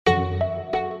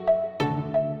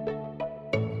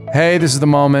Hey, this is The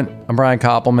Moment. I'm Brian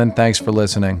Koppelman. Thanks for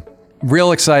listening.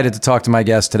 Real excited to talk to my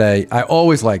guest today. I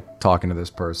always like talking to this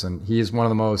person. He is one of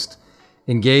the most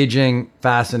engaging,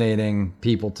 fascinating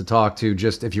people to talk to.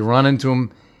 Just if you run into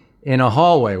him in a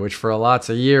hallway, which for lots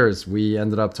of years we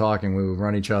ended up talking. We would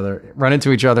run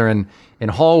into each other in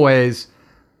hallways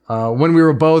when we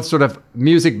were both sort of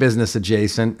music business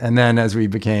adjacent, and then as we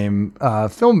became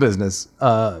film business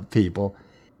people.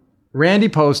 Randy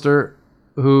Poster,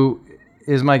 who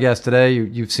is my guest today,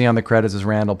 you see on the credits as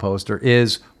Randall Poster,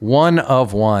 is one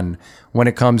of one when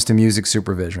it comes to music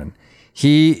supervision.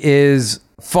 He is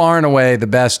far and away the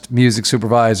best music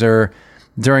supervisor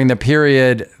during the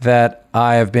period that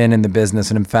I have been in the business,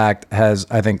 and in fact has,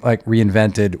 I think, like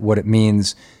reinvented what it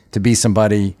means to be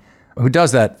somebody who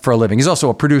does that for a living. He's also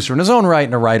a producer in his own right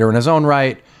and a writer in his own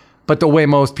right, but the way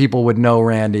most people would know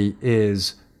Randy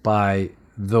is by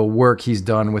the work he's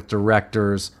done with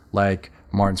directors like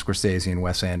Martin Scorsese and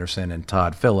Wes Anderson and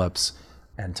Todd Phillips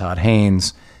and Todd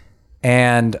Haynes.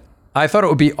 And I thought it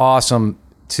would be awesome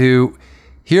to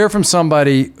hear from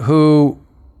somebody who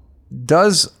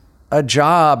does a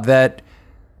job that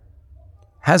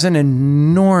has an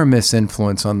enormous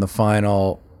influence on the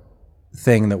final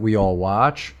thing that we all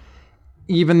watch,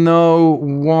 even though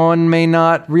one may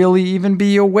not really even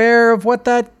be aware of what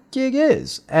that gig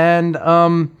is. And,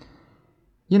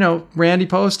 Randy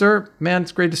Poster, man,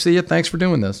 it's great to see you. Thanks for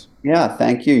doing this. Yeah,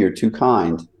 thank you. You're too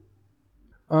kind.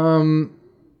 I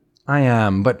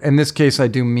am, but in this case, I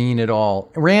do mean it all.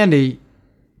 Randy,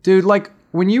 dude, like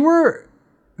when you were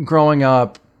growing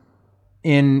up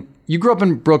you grew up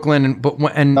in Brooklyn,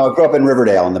 No, I grew up in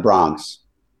Riverdale in the Bronx.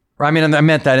 I mean, I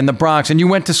meant that in the Bronx, and you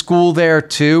went to school there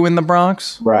too in the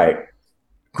Bronx, right?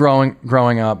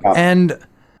 Growing up, yeah. And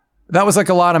that was like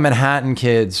a lot of Manhattan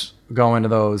kids going to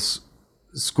those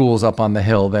schools up on the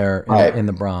hill there in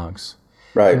the Bronx,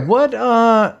 right? What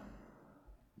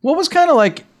was kind of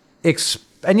like,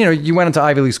 and you went into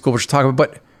Ivy League school, which we're talking about,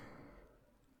 but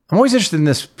I'm always interested in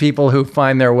this people who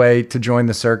find their way to join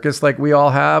the circus, like we all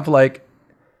have. Like,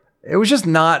 it was just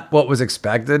not what was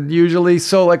expected usually.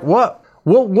 So, like, what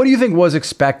do you think was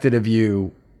expected of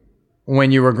you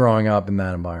when you were growing up in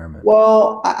that environment?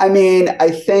 Well, I mean, I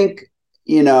think,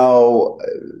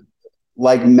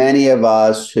 like many of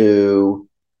us who,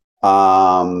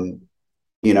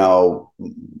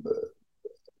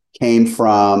 came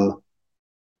from,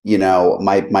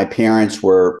 my parents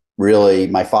were really,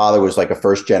 my father was like a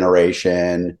first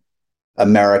generation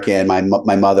American. My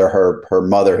mother, her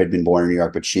mother had been born in New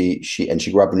York, but she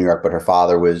grew up in New York, but her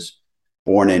father was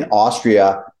born in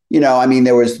Austria.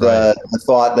 There was the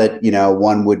thought that,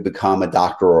 one would become a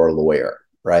doctor or a lawyer.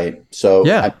 Right. So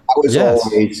yeah. I was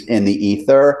always in the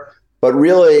ether, but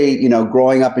really,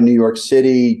 growing up in New York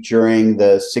City during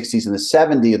the 60s and the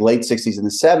 70s, late 60s and the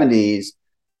 70s,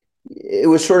 it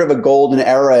was sort of a golden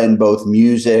era in both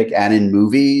music and in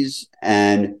movies.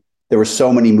 And there were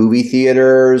so many movie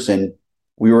theaters, and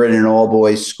we were in an all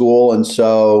boys school. And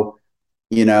so,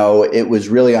 it was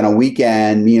really on a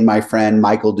weekend, me and my friend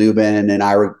Michael Dubin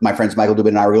and my friends Michael Dubin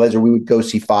and Ira Glazer, we would go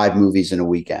see 5 movies in a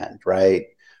weekend. Right.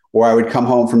 Or I would come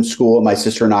home from school and my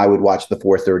sister and I would watch the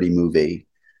 4:30 movie,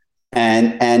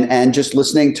 and just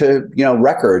listening to,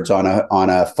 records on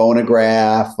a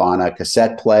phonograph, on a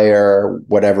cassette player,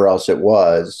 whatever else it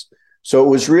was. So it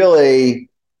was really,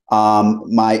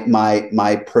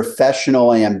 my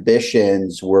professional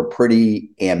ambitions were pretty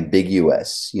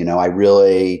ambiguous. I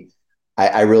really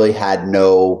had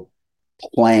no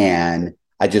plan.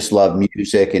 I just loved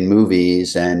music and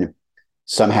movies, and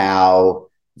somehow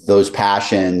those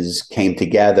passions came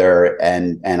together,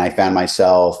 and I found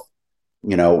myself,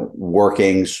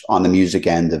 working on the music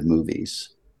end of movies.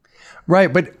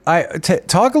 Right. But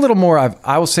talk a little more.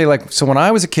 I will say, like, so when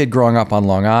I was a kid growing up on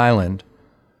Long Island,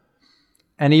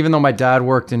 and even though my dad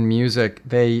worked in music,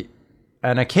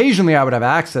 and occasionally I would have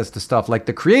access to stuff like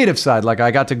the creative side. Like, I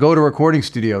got to go to recording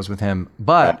studios with him,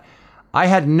 but right. I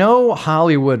had no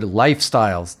Hollywood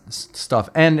lifestyle stuff.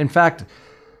 And in fact,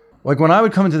 like when I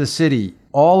would come into the city,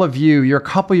 all of you're a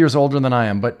couple years older than I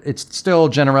am, but it's still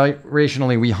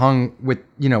generationally, we hung with,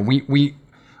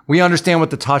 we understand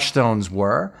what the touchstones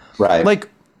were. Right. Like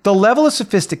the level of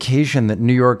sophistication that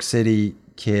New York City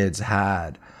kids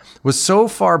had was so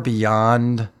far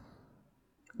beyond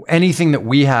anything that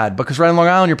we had, because right on Long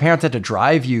Island, your parents had to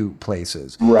drive you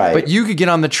places. Right. But you could get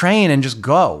on the train and just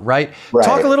go, right?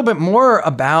 Talk a little bit more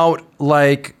about,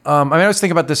 like, I was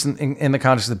thinking about this in the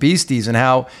context of the Beasties and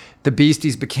how the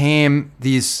Beasties became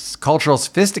these cultural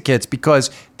sophisticates because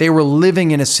they were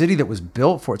living in a city that was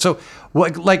built for it. So,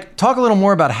 like, talk a little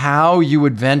more about how you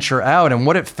would venture out and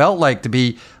what it felt like to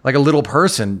be like a little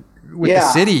person with the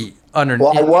city underneath.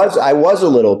 Well, I was a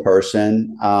little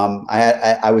person.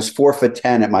 I was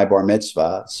 4'10" at my bar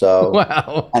mitzvah. So,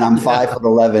 Wow. and I'm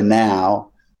 5'11"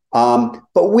 now.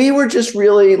 But we were just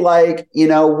really like,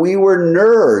 we were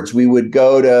nerds. We would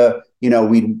go to,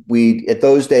 we at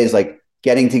those days, like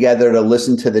getting together to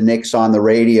listen to the Knicks on the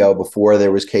radio before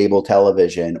there was cable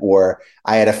television, or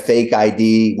I had a fake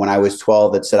ID when I was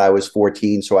 12 that said I was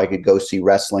 14 so I could go see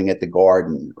wrestling at the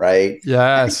Garden, right?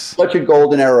 Yes. Such a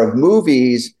golden era of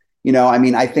movies.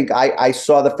 I think I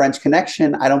saw The French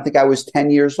Connection. I don't think I was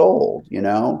 10 years old,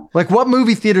 Like, what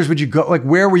movie theaters would you go? Like,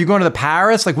 where were you going to the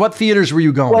Paris? Like, what theaters were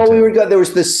you going to? Well, we would go. There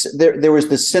was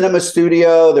the Cinema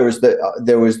Studio. There was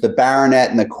the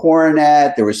Baronet and the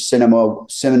Coronet. There was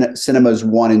Cinemas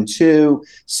 1 and 2.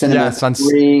 Cinema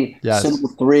 3. Yes. Cinema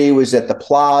 3 was at the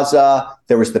Plaza.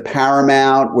 There was the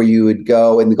Paramount, where you would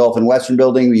go in the Gulf and Western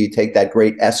Building, where you take that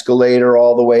great escalator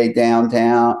all the way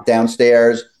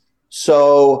downstairs.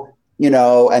 So,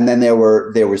 and then there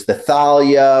was the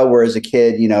Thalia, where as a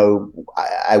kid,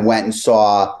 I went and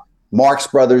saw Marx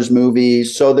Brothers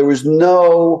movies. So there was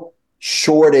no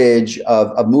shortage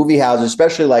of movie houses,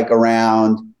 especially like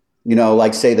around,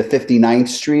 like say the 59th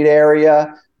Street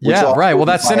area. Yeah, right. Well,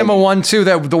 that's Cinema 1 too.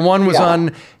 That the one was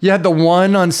on. You had the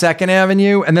one on 2nd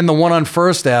Avenue, and then the one on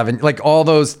 1st Avenue. Like all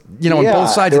those, on both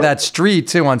sides of that street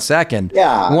too. On 2nd,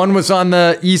 one was on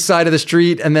the east side of the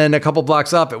street, and then a couple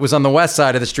blocks up, it was on the west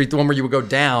side of the street. The one where you would go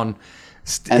down.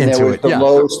 And there was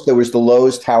Lowe's. There was the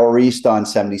Lowe's Tower East on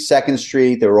 72nd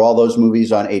Street. There were all those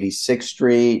movies on 86th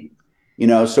Street.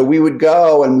 So we would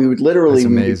go and we would literally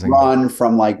run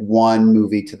from like one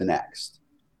movie to the next.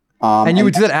 And you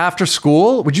would do that after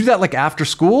school? Would you do that like after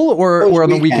school or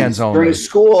on the weekends only?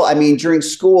 During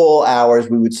school hours,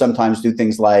 we would sometimes do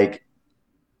things like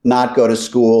not go to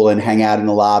school and hang out in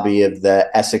the lobby of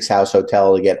the Essex House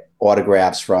Hotel to get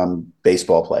autographs from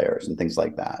baseball players and things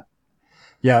like that.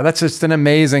 Yeah, that's just an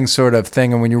amazing sort of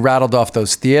thing. And when you rattled off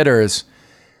those theaters,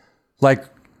 like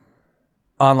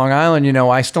on Long Island,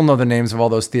 I still know the names of all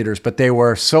those theaters, but they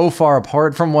were so far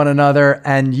apart from one another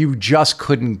and you just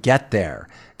couldn't get there.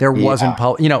 There wasn't,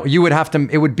 you would have to,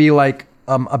 it would be like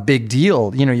a big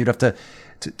deal. You'd have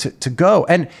to go.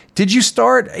 And did you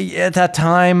start at that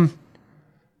time,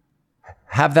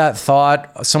 have that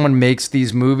thought, someone makes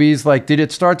these movies? Like, did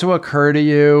it start to occur to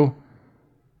you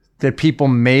that people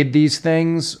made these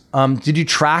things? Did you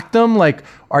track them? Like,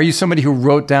 are you somebody who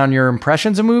wrote down your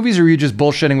impressions of movies, or are you just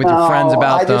bullshitting with your friends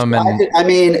about them?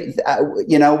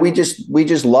 We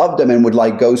just loved them and would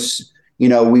like go.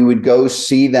 We would go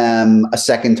see them a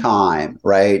second time,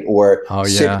 right? Or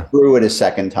sit through it a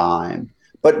second time.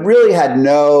 But really had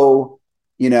no,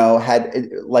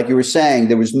 like you were saying,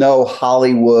 there was no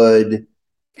Hollywood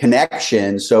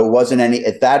connection. So it wasn't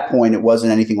at that point, it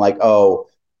wasn't anything like, I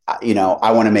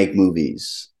want to make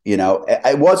movies.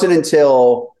 It wasn't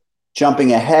until,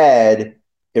 jumping ahead,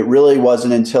 it really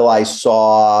wasn't until I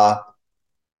saw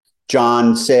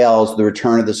John Sayles' The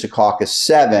Return of the Secaucus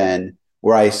 7,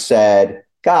 where I said,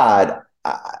 God,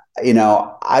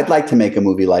 I'd like to make a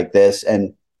movie like this,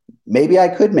 and maybe I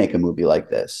could make a movie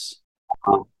like this.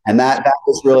 And that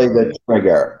was really the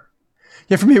trigger.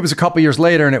 Yeah, for me, it was a couple years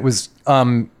later, and it was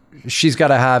She's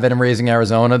Gotta Have It in Raising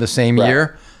Arizona the same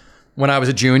year when I was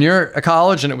a junior at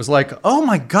college, and it was like, oh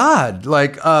my God,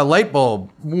 like a light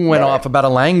bulb went off about a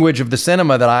language of the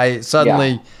cinema that I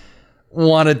suddenly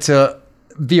wanted to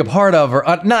be a part of, or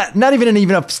not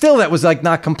even still that was like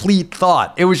not complete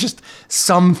thought. It was just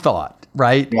some thought,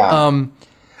 right? Yeah.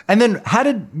 And then how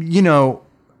did,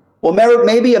 well,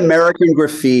 maybe American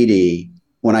Graffiti,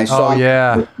 when I saw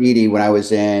Graffiti when I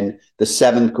was in the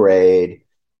 7th grade,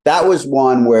 that was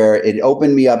one where it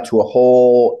opened me up to a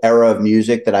whole era of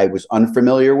music that I was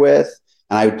unfamiliar with.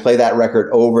 And I would play that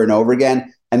record over and over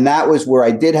again. And that was where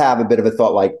I did have a bit of a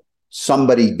thought, like,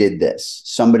 somebody did this.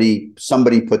 Somebody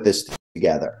put this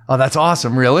together. Oh, that's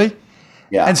awesome. Really?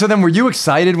 Yeah. And so then were you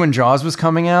excited when Jaws was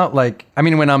coming out? Like, I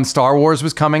mean, when Star Wars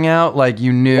was coming out, like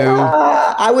you knew?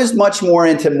 I was much more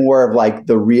into more of like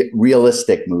the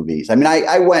realistic movies. I mean,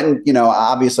 I went and,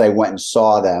 obviously I went and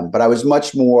saw them, but I was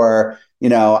much more,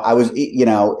 I was,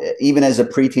 even as a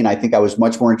preteen, I think I was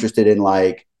much more interested in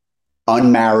like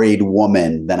Unmarried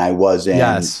Woman than I was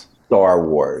in Star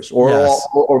Wars or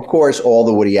of course, all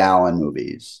the Woody Allen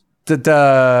movies.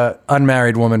 The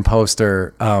Unmarried Woman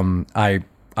poster,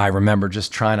 I remember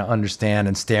just trying to understand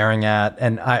and staring at,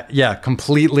 and I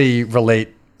completely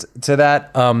relate to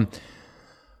that.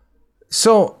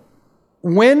 So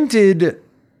when did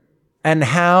and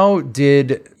how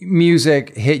did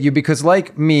music hit you? Because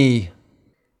like me,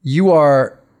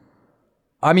 you're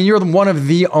one of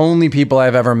the only people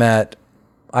I've ever met.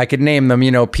 I could name them,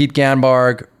 Pete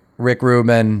Ganbarg, Rick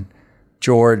Rubin,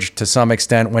 George to some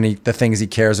extent when the things he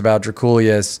cares about,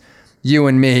 Draculius, you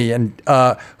and me, and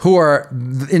who are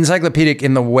encyclopedic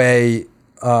in the way,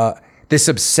 this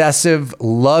obsessive,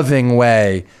 loving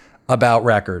way about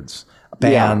records,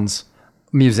 bands,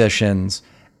 musicians.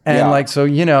 And so,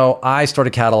 I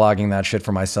started cataloging that shit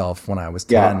for myself when I was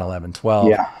 10, 11, 12.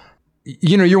 Yeah.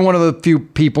 You're one of the few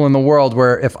people in the world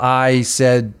where if I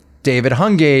said David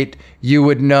Hungate, you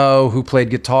would know who played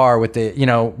guitar with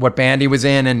what band he was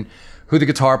in and who the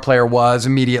guitar player was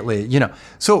immediately,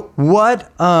 So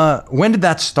when did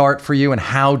that start for you and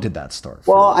how did that start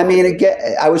for you? I mean, again,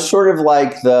 I was sort of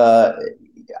like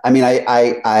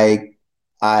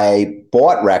I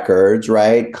bought records,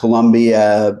 right?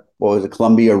 Columbia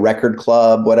Record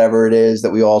Club, whatever it is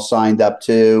that we all signed up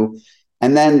to.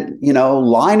 And then,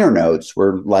 liner notes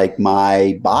were like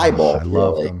my Bible. I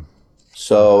love them.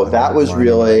 So that was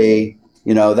really,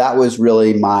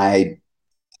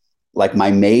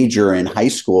 my major in high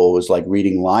school was like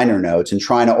reading liner notes and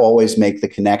trying to always make the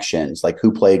connections, like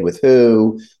who played with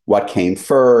who, what came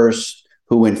first,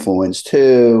 who influenced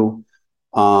who.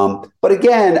 But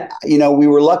again, we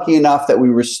were lucky enough that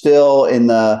we were still in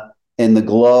the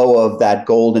glow of that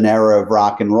golden era of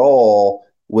rock and roll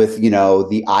with,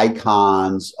 the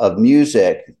icons of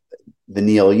music, the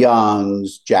Neil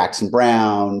Youngs, Jackson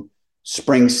Brown,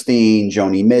 Springsteen,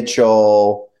 Joni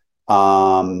Mitchell,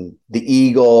 the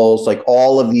Eagles, like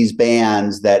all of these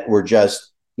bands that were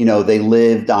just, they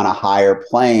lived on a higher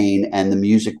plane and the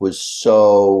music was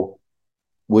so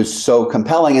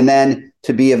compelling. And then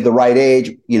to be of the right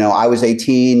age, I was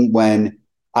 18 when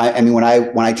when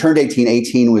I turned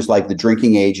 18 was like the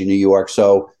drinking age in New York.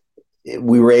 So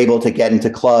we were able to get into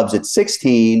clubs at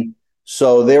 16.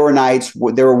 So there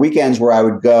were weekends where I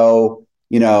would go,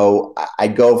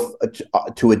 I'd go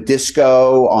to a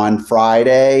disco on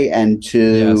Friday and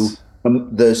to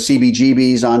the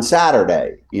CBGBs on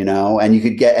Saturday, and you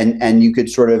could get, and you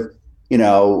could sort of,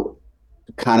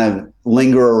 kind of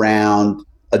linger around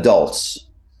adults.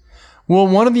 Well,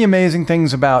 one of the amazing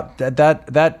things about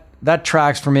that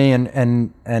tracks for me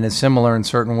and is similar in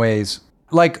certain ways.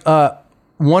 Like,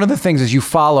 one of the things is you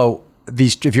follow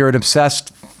these, if you're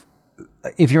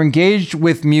engaged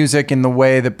with music in the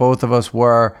way that both of us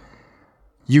were,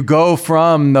 you go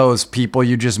from those people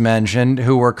you just mentioned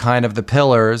who were kind of the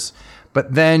pillars,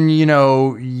 but then,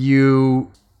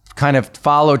 you kind of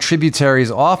follow tributaries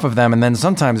off of them and then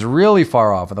sometimes really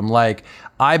far off of them. Like,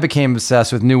 I became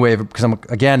obsessed with new wave because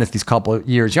it's these couple of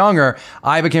years younger.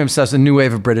 I became obsessed with new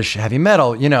wave of British heavy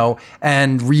metal,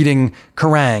 and reading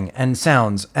Kerrang and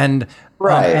Sounds and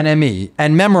NME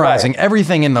and memorizing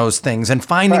everything in those things and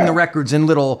finding the records in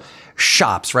little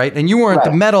shops, right? And you weren't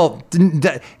the metal.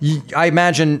 I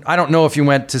imagine, I don't know if you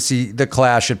went to see the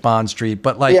Clash at Bond Street,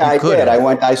 but like, I did.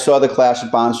 I saw the Clash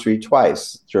at Bond Street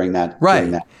twice during that.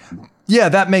 Yeah,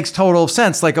 that makes total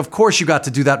sense. Like, of course you got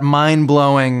to do that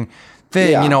mind-blowing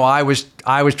thing. I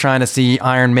was trying to see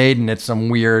Iron Maiden at some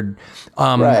weird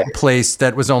place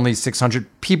that was only 600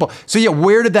 people. So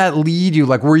where did that lead you?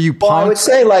 Like, were you pumped? Well, I would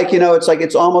say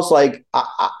it's almost like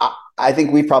I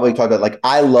think we've probably talked about, like,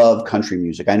 I love country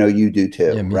music. I know you do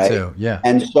too. Yeah, me right? too. Yeah.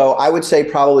 And so I would say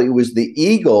probably it was the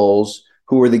Eagles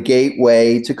who were the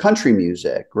gateway to country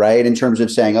music, right? In terms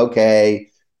of saying, okay,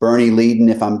 Bernie Leadon,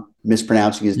 if I'm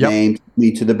mispronouncing his name, took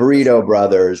me to the Burrito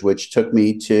Brothers, which took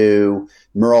me to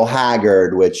Merle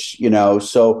Haggard, which, and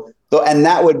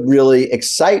that would really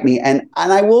excite me. And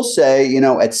I will say,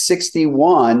 at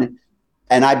 61,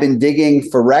 and I've been digging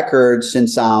for records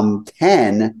since I'm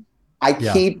 10, I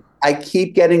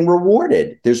keep getting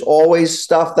rewarded. There's always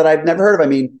stuff that I've never heard of. I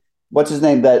mean, what's his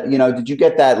name? Did you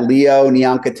get that Leo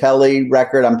Niancatelli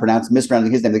record? I'm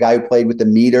mispronouncing his name. The guy who played with the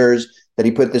Meters, that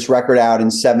he put this record out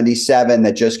in 77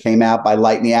 that just came out by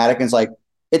Light in the Attic. And it's like,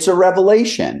 it's a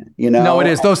revelation, No, it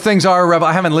is. Those things are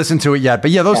I haven't listened to it yet, but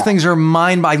those things are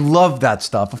mine. I love that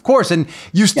stuff, of course. And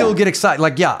you still get excited.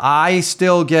 Like, I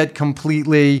still get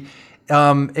completely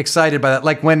excited by that.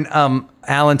 Like when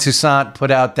Alan Toussaint put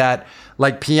out that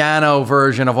like piano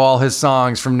version of all his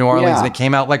songs from New Orleans, and it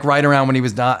came out like right around when he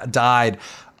was died.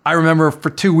 I remember for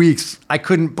 2 weeks, I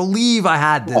couldn't believe I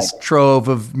had this trove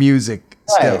of music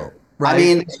still. Right? I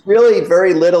mean, it's really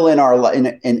very little in our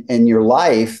in your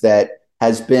life that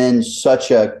has been such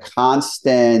a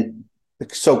constantly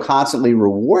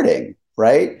rewarding,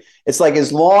 right? It's like,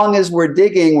 as long as we're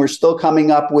digging, we're still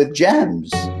coming up with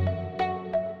gems.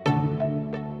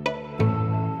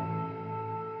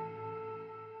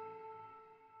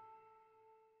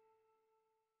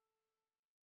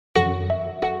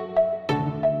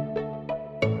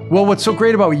 Well, what's so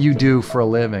great about what you do for a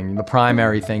living, the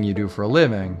primary thing you do for a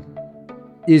living,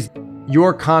 is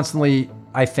you're constantly,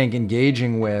 I think,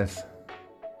 engaging with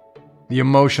the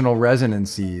emotional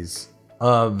resonances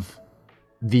of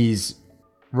these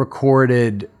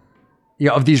recorded,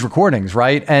 of these recordings,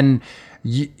 right? And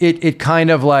it kind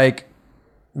of like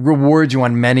rewards you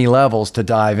on many levels to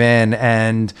dive in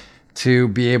and to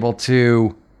be able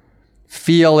to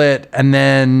feel it and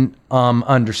then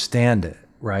understand it,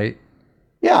 right?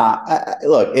 Yeah,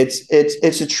 look,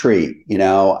 it's a treat, you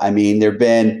know. I mean,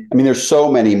 there's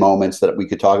so many moments that we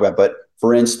could talk about, but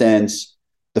for instance,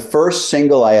 the first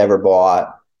single I ever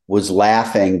bought was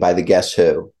 "Laughing" by the Guess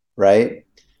Who, right?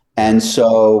 And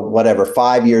so, whatever,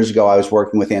 5 years ago, I was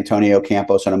working with Antonio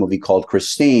Campos on a movie called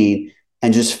Christine,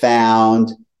 and just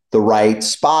found the right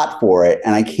spot for it.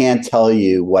 And I can't tell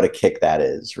you what a kick that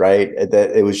is, right?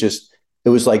 That it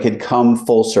was like it come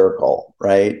full circle,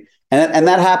 right? And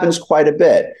that happens quite a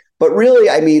bit. But really,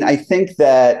 I mean, I think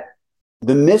that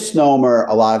the misnomer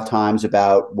a lot of times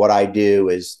about what I do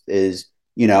is,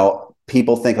 you know,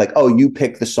 people think like, oh, you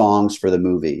pick the songs for the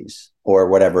movies or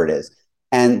whatever it is.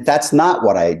 And that's not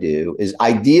what I do. Is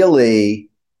ideally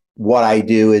what I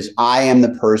do is I am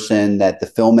the person that the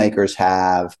filmmakers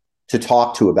have to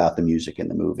talk to about the music in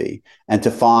the movie and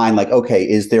to find like, okay,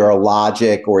 is there a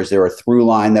logic or is there a through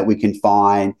line that we can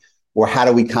find? Or how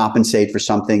do we compensate for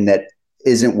something that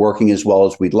isn't working as well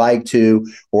as we'd like to?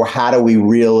 Or how do we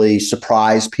really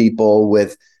surprise people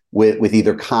with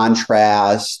either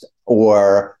contrast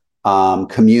or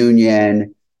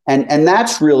communion? And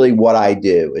that's really what I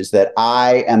do, is that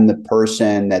I am the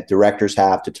person that directors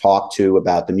have to talk to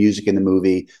about the music in the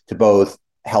movie, to both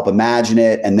help imagine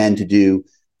it and then to do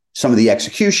some of the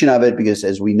execution of it, because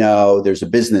as we know, there's a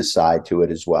business side to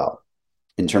it as well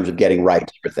in terms of getting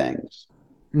rights for things.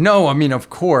 No, I mean, of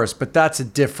course, but that's a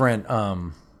different,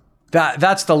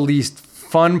 that's the least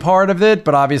fun part of it,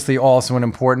 but obviously also an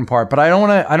important part. But I don't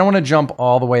want to jump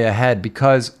all the way ahead,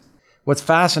 because what's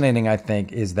fascinating, I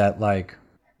think, is that like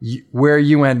where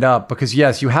you end up, because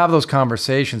yes, you have those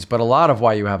conversations, but a lot of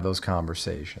why you have those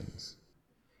conversations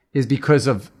is because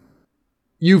of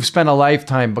you've spent a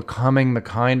lifetime becoming the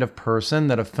kind of person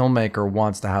that a filmmaker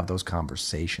wants to have those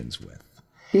conversations with.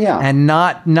 Yeah. And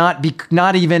not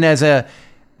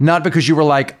because you were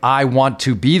like, I want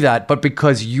to be that, but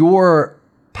because your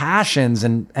passions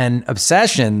and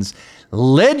obsessions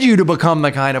led you to become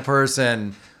the kind of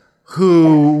person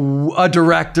who a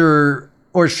director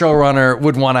or showrunner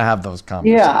would want to have those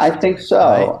conversations. Yeah, I think so.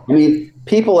 Right? I mean,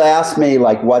 people ask me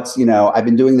like, I've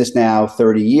been doing this now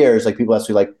 30 years. Like people ask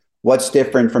me like, what's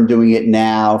different from doing it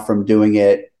now from doing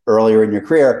it earlier in your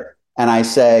career? And I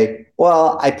say,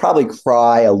 well, I probably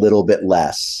cry a little bit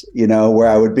less, you know, where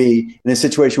I would be in a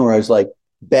situation where I was like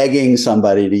begging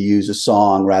somebody to use one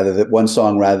song rather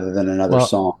than another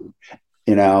song,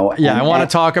 you know? Yeah, I want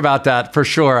to talk about that for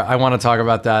sure. I want to talk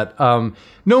about that.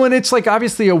 No, and it's like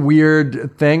obviously a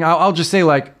weird thing. I'll just say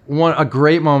like a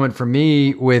great moment for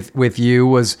me with you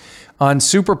was on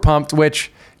Super Pumped,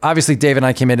 which obviously Dave and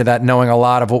I came into that knowing a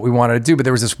lot of what we wanted to do, but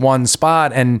there was this one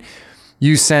spot and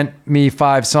you sent me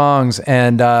 5 songs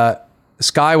and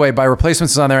Skyway by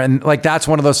Replacements is on there. And like, that's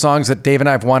one of those songs that Dave and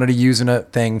I have wanted to use in a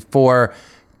thing for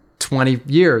 20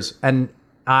 years. And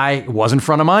it wasn't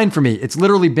front of mind for me. It's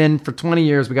literally been for 20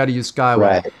 years, we got to use Skyway.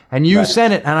 Right. And you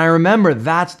sent it. And I remember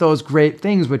that's those great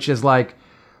things, which is like,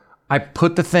 I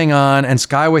put the thing on and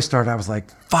Skyway started. I was like,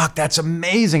 fuck, that's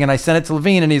amazing. And I sent it to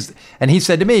Levine and he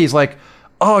said to me, he's like,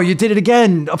 oh, you did it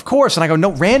again, of course. And I go,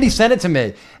 no, Randy sent it to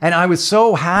me. And I was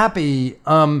so happy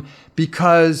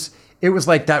because it was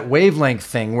like that wavelength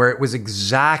thing where it was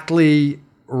exactly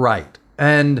right.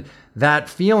 And that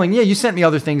feeling, yeah, you sent me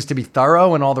other things to be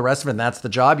thorough and all the rest of it, and that's the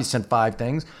job. You sent 5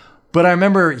 things. But I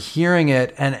remember hearing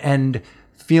it and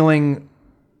feeling,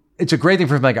 it's a great thing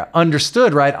for me. Like I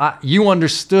understood, right? You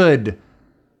understood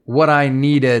what I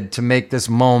needed to make this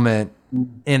moment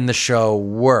in the show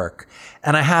work.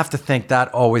 And I have to think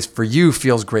that always for you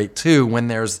feels great too, when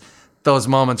there's those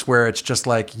moments where it's just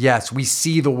like, yes, we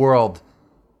see the world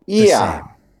the same.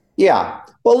 Yeah.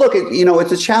 Well, look,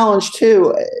 it's a challenge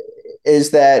too, is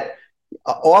that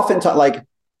oftentimes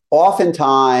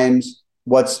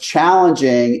what's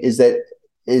challenging is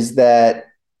that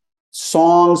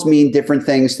songs mean different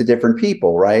things to different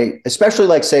people, right? Especially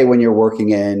like, say, when you're working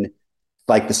in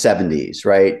like the 70s,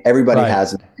 right? Everybody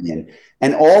has an opinion.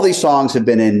 And all these songs have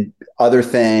been in other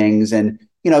things. And,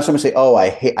 someone say, oh,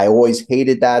 I always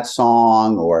hated that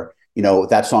song, or,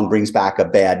 that song brings back a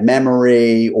bad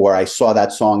memory, or I saw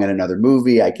that song in another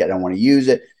movie. I don't want to use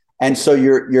it. And so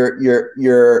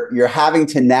you're having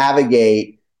to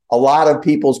navigate a lot of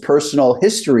people's personal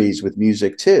histories with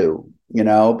music too,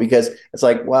 because it's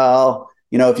like, well,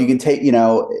 if you can take,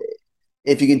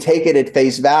 if you can take it at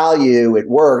face value, it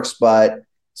works. But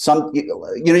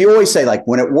you always say, like,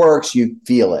 when it works, you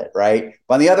feel it, right?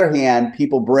 But on the other hand,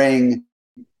 people bring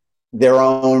their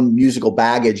own musical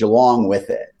baggage along with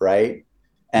it, right?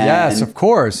 Yes, of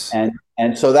course.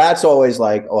 And so that's always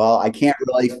like, well, I can't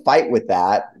really fight with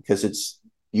that because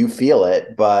you feel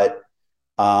it, but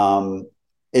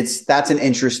that's an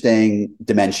interesting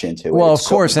dimension to it. Well, it's of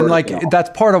course. So and like, that's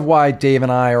part of why Dave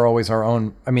and I are always our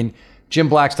own. I mean, Jim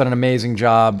Black's done an amazing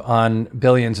job on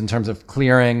Billions in terms of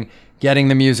clearing, getting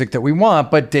the music that we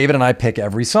want. But David and I pick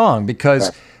every song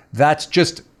because that's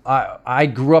just, I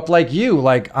grew up like you.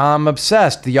 Like, I'm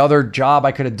obsessed. The other job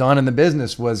I could have done in the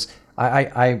business was,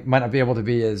 I might not be able to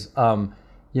be as, like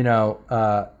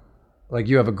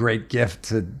you have a great gift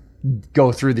to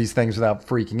go through these things without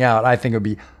freaking out. I think it would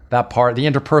be that part, the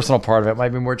interpersonal part of it might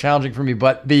be more challenging for me,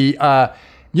 but I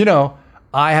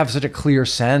have such a clear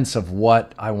sense of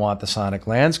what I want the sonic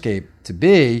landscape to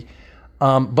be,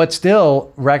 but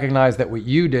still recognize that what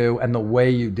you do and the way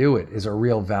you do it is a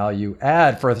real value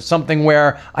add for something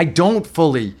where I don't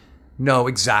fully know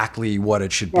exactly what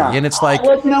it should be. And it's like,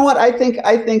 well, you know what? I think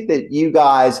that you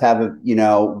guys have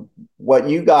what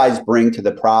you guys bring to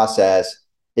the process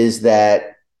is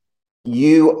that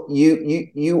you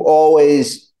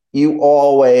always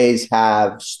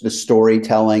have the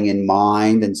storytelling in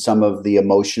mind and some of the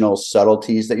emotional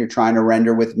subtleties that you're trying to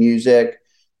render with music.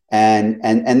 And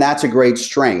that's a great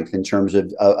strength in terms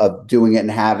of doing it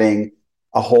and having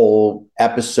a whole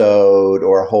episode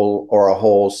or a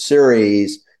whole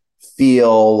series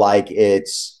feel like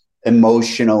it's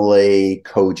emotionally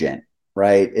cogent,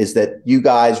 right? Is that you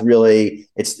guys really,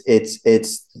 it's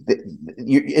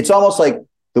almost like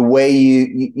the way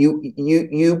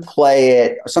you play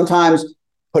it. Sometimes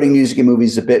putting music in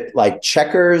movies is a bit like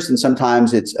checkers, and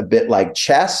sometimes it's a bit like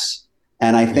chess.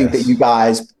 And I think that you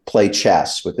guys play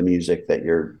chess with the music that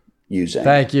you're using.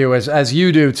 Thank you, as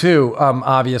you do too.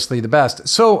 Obviously the best.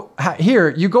 So here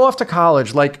you go off to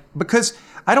college, like, because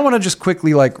I don't want to just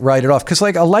quickly like write it off, because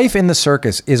like a life in the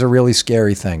circus is a really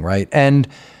scary thing, right? And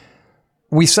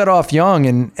we set off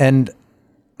young, and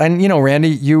Randy,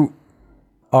 you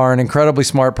are an incredibly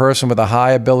smart person with a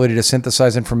high ability to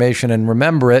synthesize information and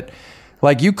remember it.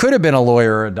 Like, you could have been a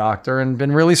lawyer or a doctor and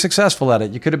been really successful at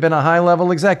it. You could have been a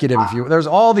high-level executive there's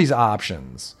all these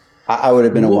options. I would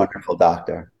have been a wonderful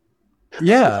doctor.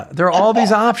 Yeah, there are all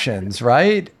these options,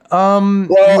 right? You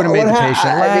would have made the patient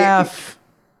laugh.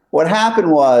 What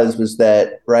happened was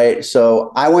that, right?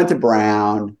 So I went to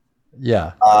Brown.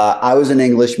 Yeah. I was an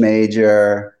English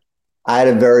major. I had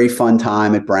a very fun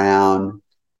time at Brown.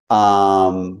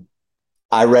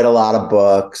 I read a lot of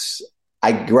books.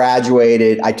 I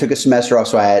graduated. I took a semester off,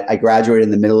 so I graduated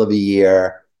in the middle of a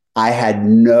year. I had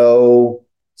no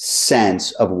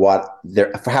sense of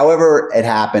however it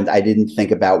happened. I didn't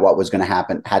think about what was going to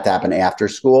happen, had to happen after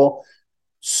school.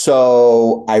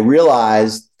 So I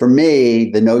realized, for me,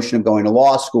 the notion of going to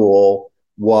law school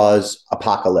was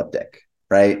apocalyptic,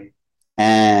 right?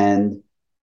 And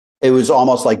it was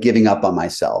almost like giving up on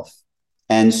myself.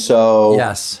 And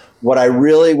so what I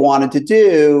really wanted to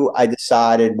do, I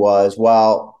decided was,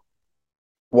 well,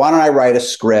 why don't I write a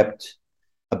script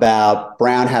about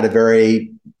Brown had a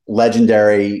very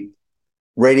legendary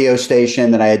radio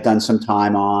station that I had done some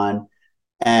time on.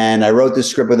 And I wrote this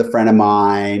script with a friend of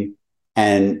mine.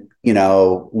 And,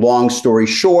 long story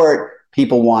short,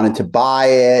 people wanted to buy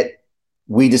it.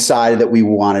 We decided that we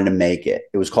wanted to make it.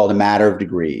 It was called A Matter of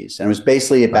Degrees. And it was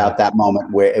basically about that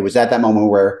moment where it was at that moment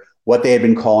where what they had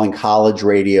been calling college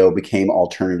radio became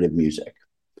alternative music.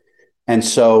 And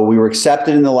so we were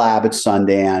accepted in the lab at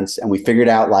Sundance, and we figured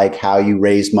out like how you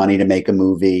raise money to make a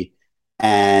movie.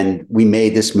 And we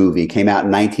made this movie. It came out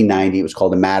in 1990. It was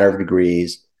called A Matter of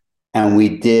Degrees. And we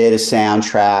did a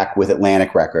soundtrack with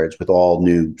Atlantic Records with all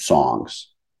new songs.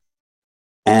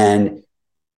 And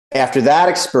after that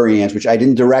experience, which I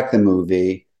didn't direct the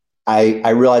movie, I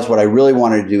realized what I really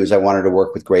wanted to do is I wanted to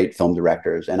work with great film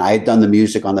directors. And I had done the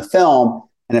music on the film.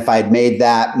 And if I had made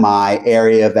that my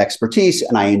area of expertise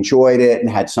and I enjoyed it and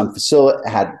had some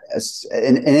had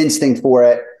an instinct for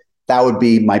it, that would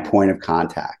be my point of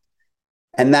contact.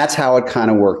 And that's how it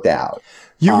kind of worked out.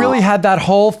 You really had that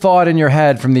whole thought in your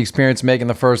head from the experience making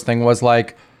the first thing was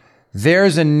like,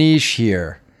 there's a niche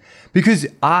here. Because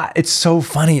it's so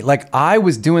funny. Like, I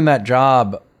was doing that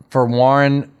job for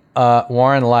Warren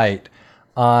Light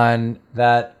on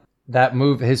that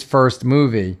movie, his first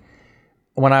movie,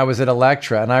 when I was at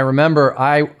Elektra. And I remember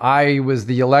I was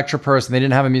the Elektra person. They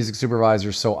didn't have a music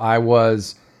supervisor, so I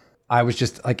was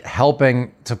just like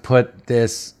helping to put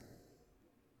this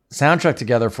soundtrack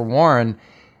together for Warren.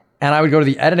 And I would go to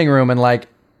the editing room and like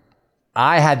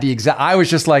I was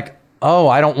just like, oh,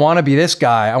 I don't want to be this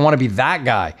guy. I want to be that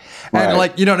guy. And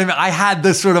like, you know what I mean? I had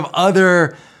this sort of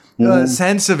other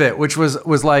sense of it, which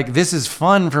was like, this is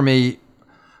fun for me.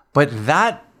 But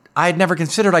that, I had never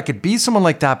considered I could be someone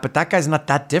like that, but that guy's not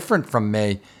that different from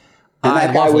me. And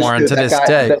I love Warren to this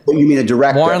day. You mean a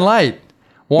director? Warren Light.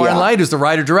 Warren Light is the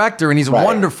writer-director, and he's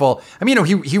wonderful. I mean,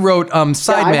 you know, he wrote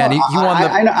Sideman. He won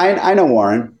the... I know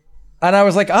Warren. And I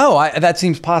was like, oh, that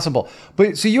seems possible.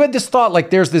 But so you had this thought, like,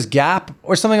 there's this gap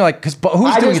or something, like, but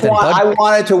who's doing it then? I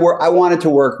wanted to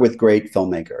work with great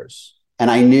filmmakers, and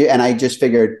I just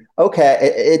figured, okay,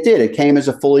 it did. It came as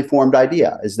a fully formed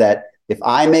idea. Is that if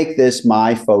I make this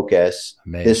my focus,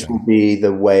 this will be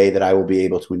the way that I will be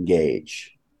able to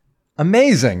engage.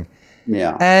 Amazing.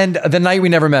 Yeah. And The Night We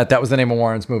Never Met, that was the name of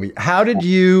Warren's movie. How did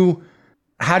you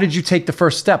take the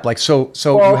first step? Like, so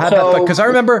you had that, because I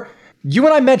remember. You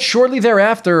and I met shortly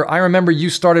thereafter. I remember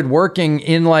you started working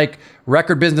in like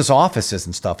record business offices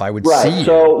and stuff. I would see you.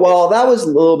 So, well, that was a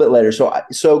little bit later.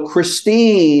 So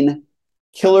Christine,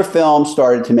 Killer Film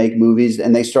started to make movies,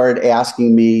 and they started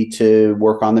asking me to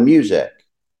work on the music.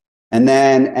 And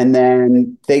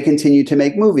then they continued to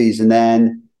make movies. And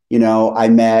then, you know, I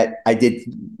did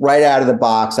right out of the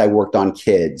box. I worked on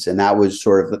Kids, and that was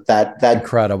sort of that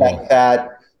incredible. That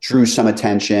drew some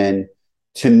attention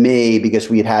to me because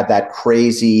we had that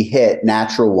crazy hit,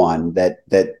 Natural One, that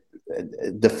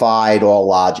defied all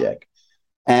logic.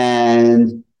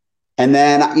 And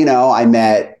then, you know, I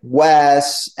met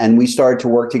Wes, and we started to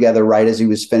work together right as he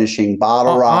was finishing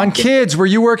Bottle Rocket. On Kids, were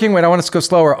you working? Wait, I want us to go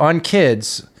slower. On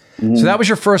Kids. Mm-hmm. So that was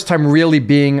your first time really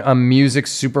being a music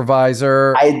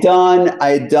supervisor. I had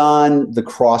done The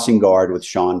Crossing Guard with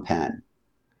Sean Penn.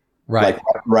 Right. Like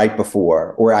right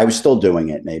before, or I was still doing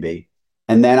it maybe.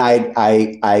 And then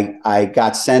I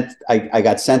got sent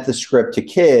the script to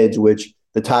Kids, which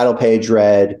the title page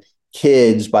read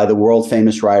Kids by the world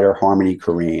famous writer Harmony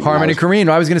Korine. Harmony Korine.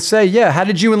 I was going to say, yeah. How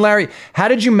did you and Larry? How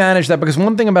did you manage that? Because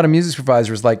one thing about a music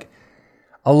supervisor is like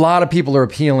a lot of people are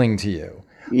appealing to you.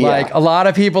 Yeah. Like a lot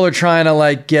of people are trying to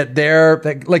like get their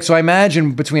like. So I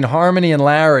imagine between Harmony and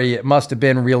Larry, it must have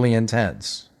been really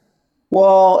intense.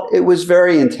 Well, it was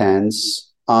very intense.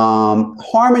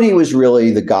 Harmony was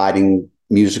really the guiding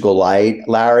musical light.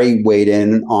 Larry weighed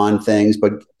in on things,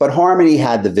 but Harmony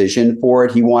had the vision for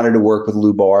it. He wanted to work with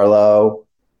Lou Barlow,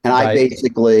 and right.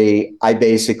 I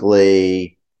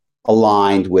basically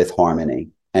aligned with Harmony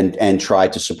and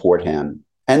tried to support him.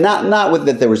 And not with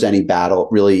that there was any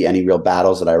real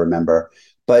battles that I remember,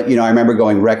 but you know, I remember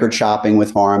going record shopping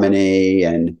with Harmony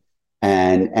and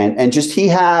just he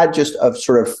had just a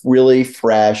sort of really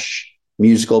fresh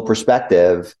musical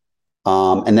perspective.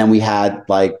 And then we had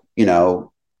like, you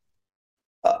know,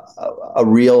 a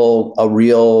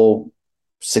real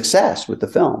success with the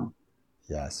film.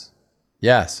 Yes.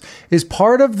 Is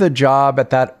part of the job at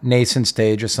that nascent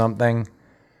stage or something,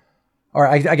 or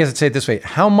I guess I'd say it this way,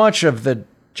 how much of the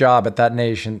job at that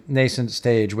nascent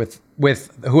stage with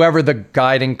whoever the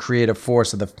guiding creative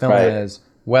force of the film right. is,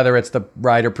 whether it's the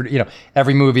writer, you know,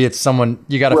 every movie it's someone,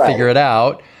 you got to right. figure it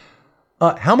out.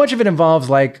 How much of it involves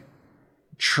like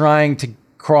trying to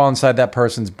crawl inside that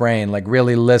person's brain, like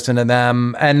really listen to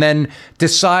them and then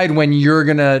decide when you're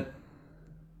going to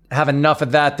have enough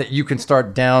of that you can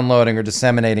start downloading or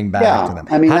disseminating back to them.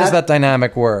 I mean, how does that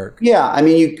dynamic work? Yeah. I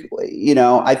mean, you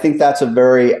know, I think that's a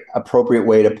very appropriate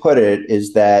way to put it,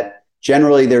 is that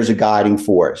generally there's a guiding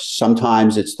force.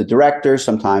 Sometimes it's the director,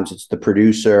 sometimes it's the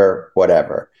producer,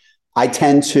 whatever. I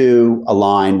tend to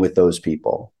align with those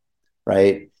people,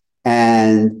 right?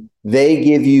 And they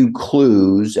give you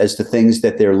clues as to things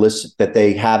that that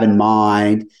they have in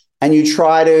mind, and you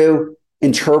try to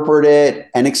interpret it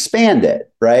and expand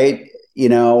it, right? You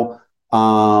know,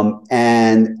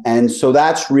 and so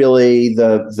that's really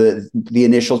the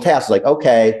initial task. Like,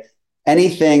 okay,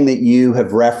 anything that you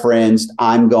have referenced,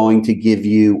 I'm going to give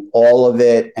you all of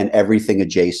it and everything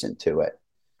adjacent to it.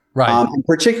 Right. And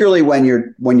particularly when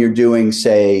you're doing,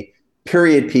 say,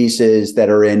 period pieces that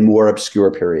are in more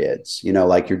obscure periods, you know,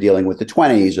 like you're dealing with the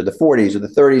 20s or the 40s or the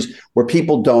 30s, where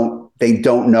people don't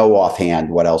know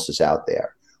offhand what else is out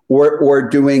there, or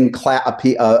doing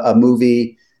a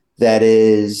movie that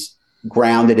is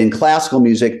grounded in classical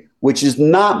music, which is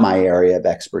not my area of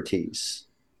expertise.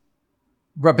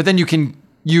 Right, but then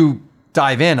you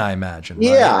dive in, I imagine. Right?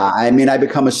 Yeah, I mean, I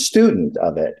become a student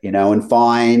of it, you know, and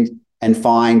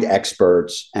find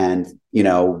experts, and you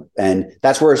know, and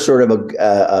that's where sort of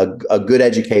a good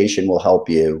education will help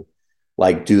you,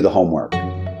 like, do the homework.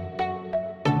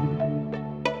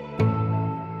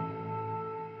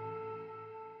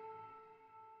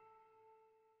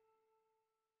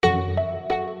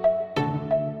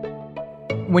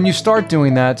 when you start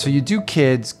doing that, so you do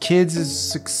kids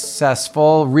is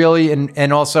successful, really,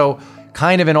 and also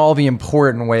kind of in all the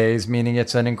important ways, meaning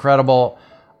it's an incredible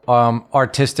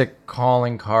artistic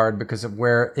calling card because of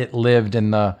where it lived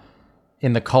in the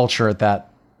culture at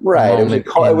that right. It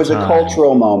was a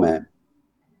cultural moment.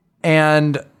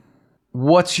 And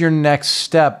what's your next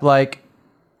step? Like,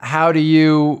 how do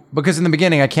you, because in the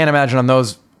beginning, I can't imagine on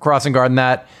those Crossing Guard and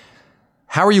that,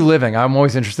 how are you living? I'm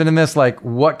always interested in this. Like,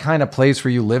 what kind of place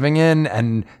were you living in?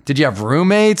 And did you have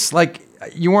roommates? Like,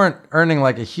 you weren't earning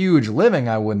like a huge living,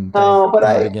 I wouldn't think. No, but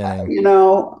in the beginning.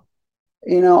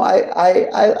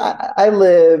 I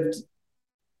lived,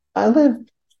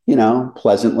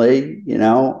 pleasantly.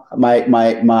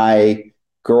 My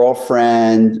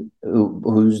girlfriend,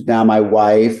 who's now my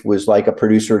wife, was like a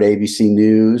producer at ABC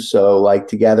News. So like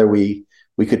together we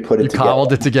could put it together. You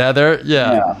cobbled it together,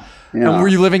 yeah. And were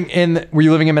you living in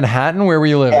Manhattan? Where were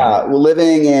you living? Yeah, we're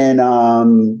living in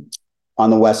on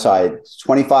the west side,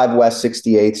 25 West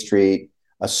 68th Street,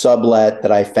 a sublet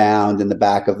that I found in the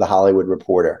back of the Hollywood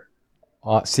Reporter.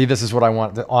 See, this is what I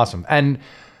want. Awesome. And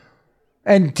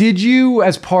did you,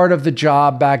 as part of the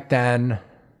job back then,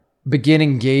 begin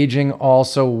engaging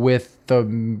also with the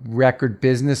record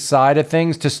business side of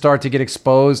things to start to get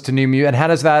exposed to new music? And how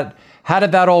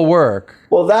did that all work?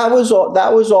 Well, that was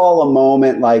all a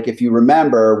moment, like, if you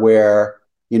remember, where,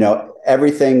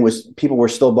 people were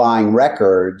still buying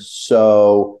records,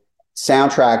 so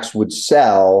soundtracks would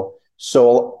sell.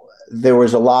 So there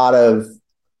was a lot of,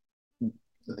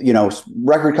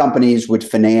 record companies would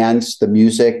finance the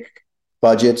music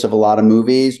budgets of a lot of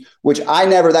movies, which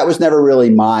that was never really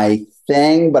my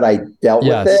thing, but I dealt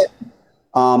with it.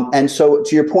 And so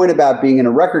to your point about being in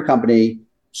a record company,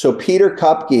 so Peter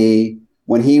Kupke,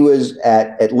 when he was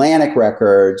at Atlantic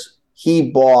Records, he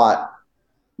bought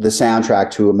the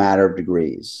soundtrack to A Matter of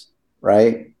Degrees,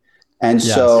 right? And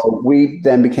so we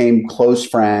then became close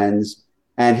friends.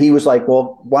 And he was like,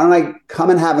 well, why don't I come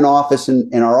and have an office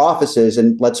in our offices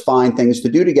and let's find things to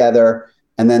do together.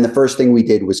 And then the first thing we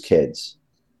did was Kids.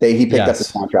 He picked up the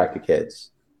soundtrack to Kids.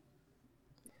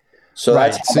 So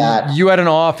that's you had an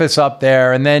office up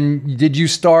there, and then did you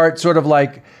start sort of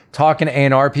like talking to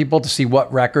A&R people to see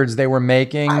what records they were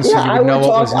making, so you would know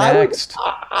what was next?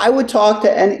 I would talk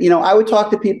to, I would talk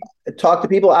to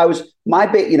people.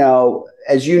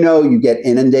 As you get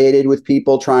inundated with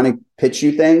people trying to pitch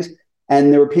you things.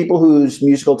 And there were people whose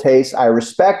musical tastes I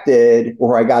respected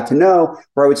or I got to know,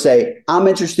 where I would say, I'm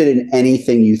interested in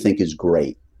anything you think is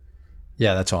great.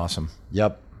 Yeah, that's awesome.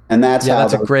 Yep. And that's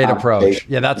a great approach.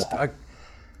 Yeah, that's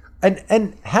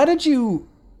and how did you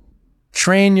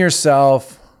train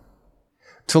yourself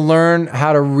to learn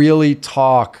how to really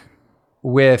talk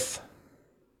with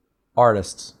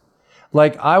artists?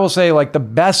 Like, I will say, like, the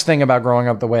best thing about growing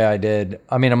up the way I did,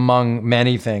 I mean, among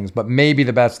many things, but maybe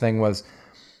the best thing was,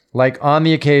 like, on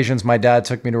the occasions my dad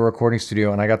took me to a recording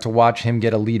studio and I got to watch him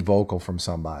get a lead vocal from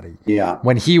somebody. Yeah.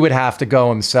 When he would have to go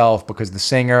himself because the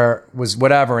singer was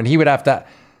whatever, and he would have to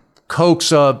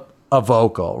coax a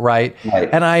vocal, right?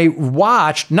 And I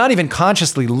watched, not even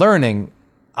consciously learning.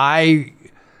 I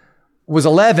was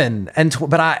 11,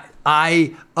 but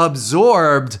I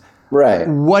absorbed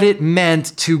what it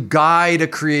meant to guide a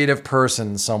creative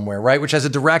person somewhere, right? Which, as a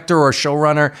director or a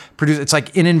showrunner, producer, it's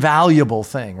like an invaluable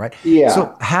thing, right? Yeah.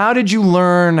 So how did you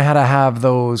learn how to have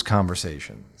those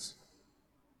conversations?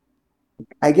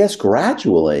 I guess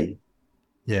gradually.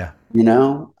 Yeah.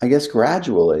 I guess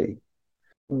gradually.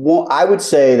 Well, I would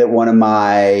say that one of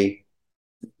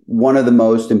the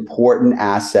most important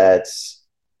assets,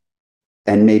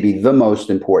 and maybe the most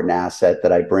important asset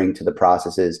that I bring to the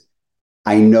process, is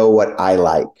I know what I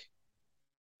like,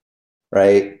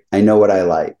 right? I know what I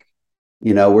like.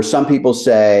 Where some people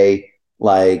say,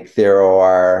 like, there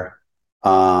are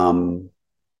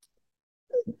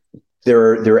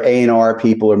A&R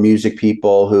people or music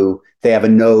people who they have a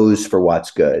nose for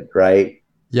what's good, right?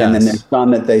 Yes. And then there's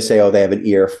some that they say, they have an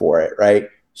ear for it, right?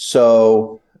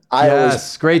 So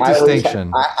great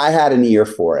distinction. I had an ear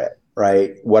for it,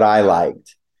 right? What I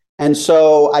liked. And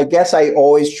so I guess I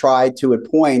always tried to, at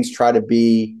points, try to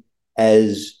be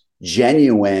as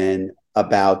genuine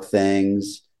about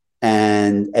things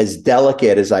and as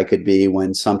delicate as I could be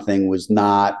when something was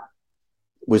not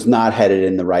headed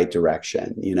in the right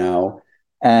direction,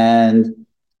 And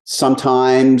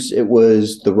sometimes it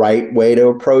was the right way to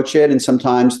approach it, and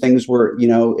sometimes things were,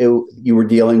 you were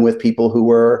dealing with people who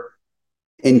were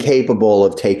incapable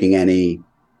of taking any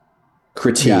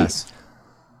critique. Yes.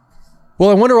 Well,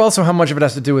 I wonder also how much of it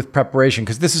has to do with preparation,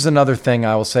 because this is another thing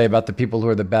I will say about the people who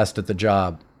are the best at the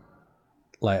job,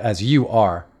 like as you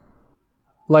are.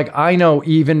 Like, I know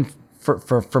even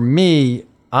for me,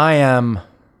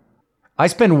 I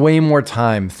spend way more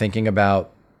time thinking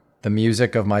about the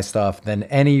music of my stuff than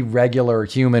any regular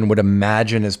human would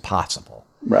imagine is possible.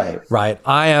 Right. Right.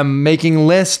 I am making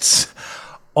lists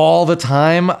all the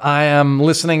time. I am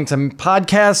listening to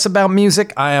podcasts about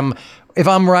music. If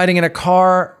I'm riding in a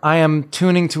car, I am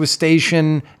tuning to a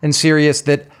station in Sirius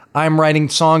that I'm writing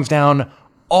songs down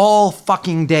all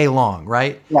fucking day long,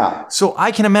 right? Yeah. So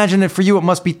I can imagine that for you, it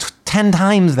must be 10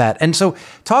 times that. And so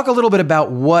talk a little bit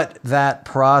about what that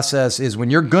process is when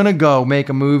you're going to go make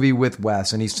a movie with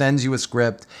Wes and he sends you a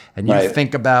script and you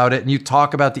think about it and you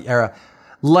talk about the era.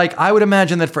 Like, I would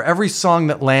imagine that for every song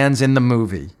that lands in the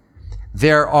movie,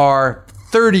 there are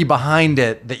 30 behind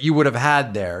it that you would have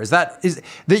had there. Is that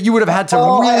you would have had to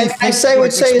really think? I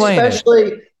would say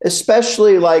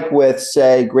especially like with,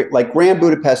 say, like Grand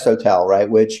Budapest Hotel, right?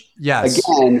 Which,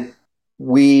 again,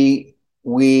 we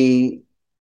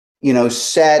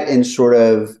set in sort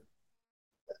of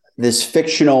this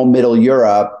fictional Middle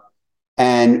Europe,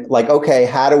 and like, okay,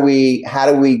 how do we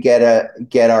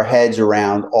get our heads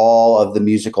around all of the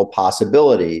musical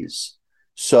possibilities?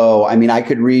 So, I mean, I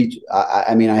could read.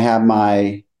 I have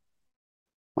my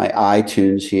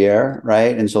iTunes here,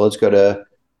 right? And so let's go to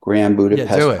Grand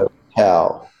Budapest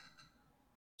Hotel.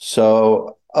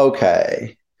 So,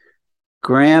 okay.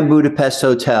 Grand Budapest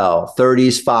Hotel,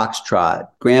 30s Foxtrot,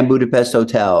 Grand Budapest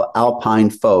Hotel, Alpine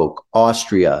Folk,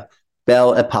 Austria,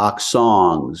 Belle Epoque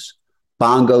Songs,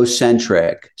 Bongo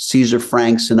Centric, Caesar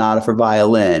Frank Sonata for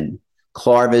Violin,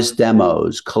 Clarvis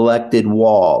Demos, Collected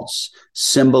Waltz,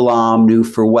 Cymbalam New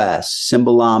for West,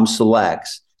 Cymbalam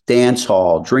Selects, Dance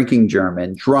Hall, Drinking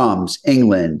German, Drums,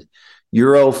 England,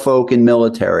 Euro Folk and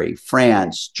Military,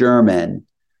 France, German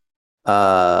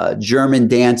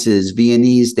dances,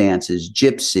 Viennese dances,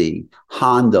 Gypsy,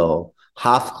 Handel,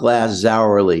 Hofglas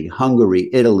Sauerly, Hungary,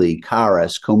 Italy,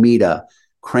 Caras, Comida,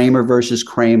 Kramer versus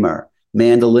Kramer,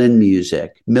 mandolin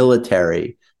music,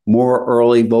 military, more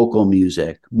early vocal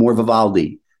music, more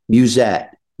Vivaldi,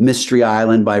 Musette, Mystery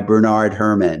Island by Bernard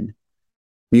Herrmann,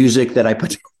 music that I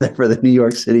put together for the New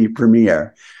York City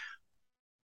premiere,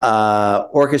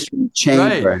 orchestra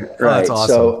chamber, right? That's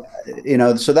awesome.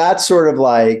 So, so that's sort of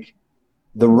like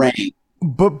the range.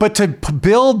 But to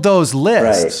build those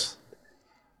lists,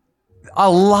 a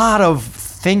lot of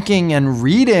thinking and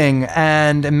reading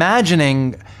and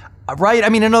imagining, right? I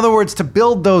mean, in other words, to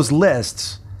build those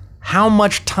lists, how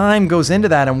much time goes into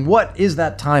that, and what is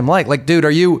that time like? Like, dude,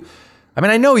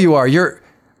 I know you are.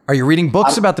 Are you reading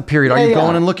books about the period? Are you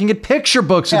going and looking at picture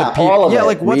books of the period? All of it.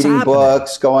 Like, what's reading happening?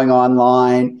 Books, going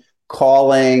online,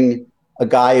 calling a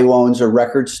guy who owns a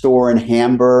record store in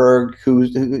Hamburg,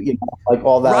 who's like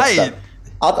all that stuff.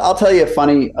 I'll tell you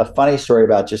a funny story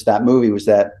about just that movie was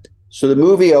that, so the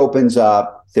movie opens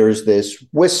up, there's this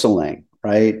whistling,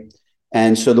 right?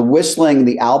 And so the whistling,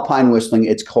 the Alpine whistling,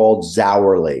 it's called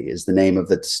Sauerly is the name of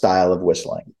the style of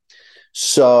whistling.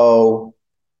 So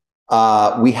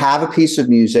we have a piece of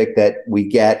music that we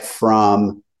get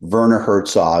from Werner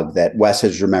Herzog that Wes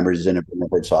has remembered is in a Werner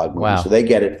Herzog movie. Wow. So they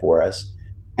get it for us.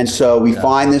 And so we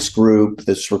find this group,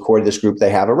 they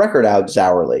have a record out,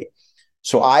 Sauerly.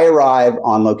 So I arrive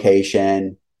on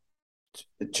location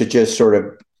to just sort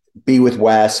of be with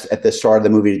Wes at the start of the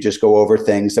movie to just go over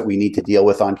things that we need to deal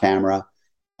with on camera.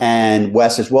 And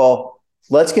Wes says, well,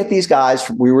 let's get these guys.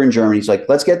 We were in Germany. He's like,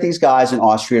 let's get these guys in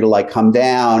Austria to like come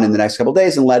down in the next couple of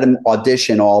days and let them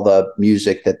audition all the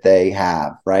music that they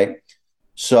have. Right.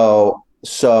 So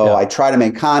I try to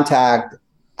make contact.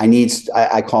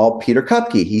 I call Peter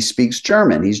Kupke. He speaks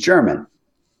German. He's German.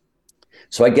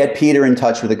 So I get Peter in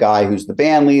touch with a guy who's the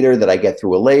band leader that I get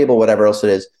through a label, whatever else it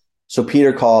is. So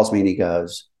Peter calls me and he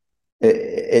goes,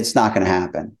 it's not going to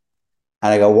happen.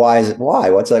 And I go, why is it? Why?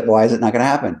 Why is it not going to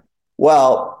happen?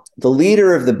 Well, the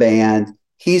leader of the band,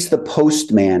 he's the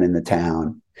postman in the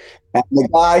town. And the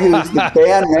guy who's the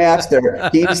band master,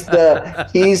 he's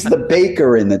the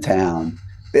baker in the town.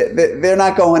 They're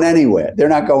not going anywhere.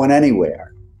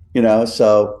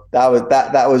 So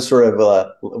that was sort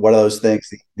of one of those things,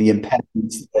 the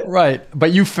impediments. Right.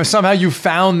 But somehow you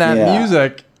found that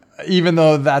music, even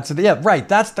though that's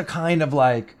the kind of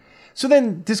like, so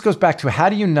then this goes back to how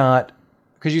do you not,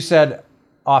 because you said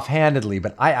offhandedly,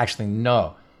 but I actually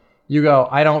know, you go,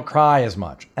 I don't cry as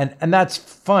much. And that's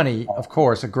funny, of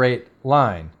course, a great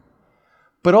line.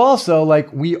 But also,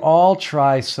 like, we all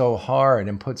try so hard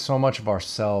and put so much of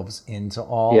ourselves into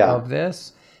all of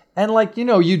this. And like,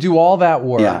 you do all that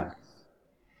work. Yeah.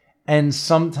 And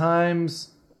sometimes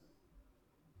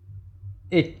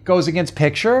it goes against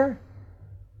picture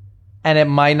and it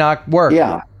might not work.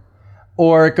 Yeah.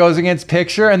 Or it goes against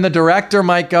picture and the director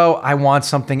might go, I want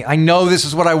something. I know this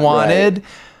is what I wanted. Right.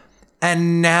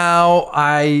 and now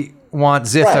I want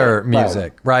zither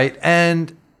music, right?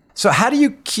 And so how do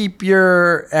you keep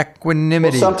your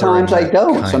equanimity? Well, sometimes I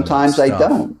don't. Sometimes I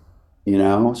don't.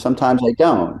 Sometimes I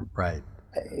don't. Right.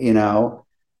 You know,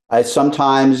 I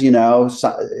sometimes,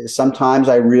 sometimes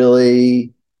I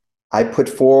put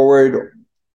forward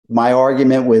my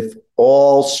argument with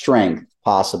all strength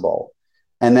possible.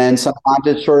 And then sometimes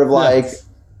it's sort of like,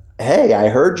 hey, I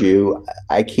heard you.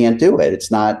 I can't do it.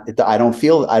 It's not, I don't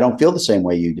feel the same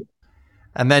way you do.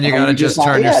 And then you got to just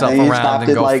turn yourself around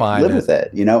and go find live with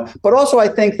it, But also I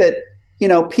think that,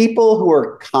 people who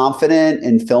are confident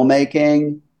in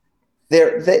filmmaking, I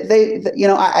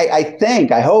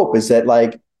hope is that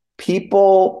like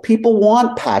people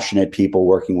want passionate people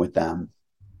working with them.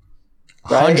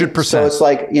 Right? 100%. So it's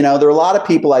like, there are a lot of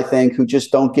people I think who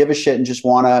just don't give a shit and just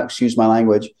want to, excuse my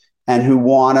language, and who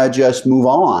want to just move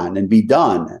on and be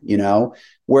done,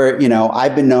 where,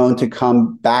 I've been known to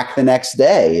come back the next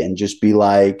day and just be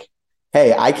like,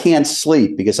 hey, I can't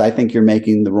sleep because I think you're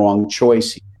making the wrong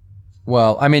choice.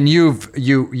 Well, I mean, you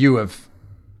have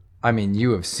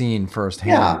seen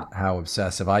firsthand how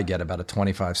obsessive I get about a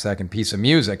 25-second piece of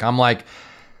music. I'm like,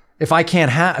 if I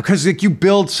can't have, because like you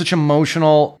build such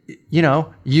emotional,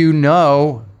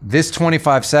 this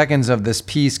 25 seconds of this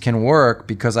piece can work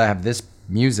because I have this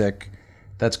music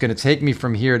that's going to take me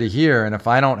from here to here. And if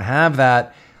I don't have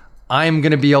that, I'm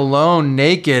going to be alone,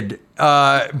 naked,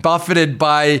 buffeted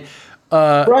by,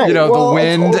 the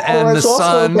wind and the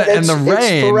sun and the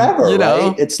rain. It's forever,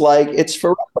 right? It's like, it's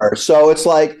forever. So it's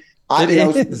like,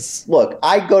 look,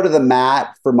 I go to the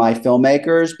mat for my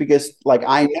filmmakers because like,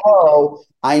 I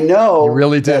know you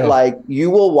really do. That like you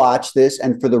will watch this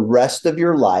and for the rest of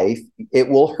your life, it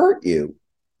will hurt you.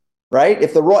 Right.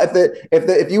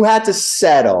 If you had to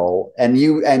settle and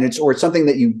it's something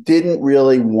that you didn't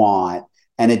really want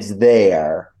and it's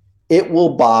there, it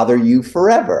will bother you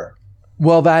forever.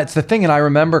 Well, that's the thing. And I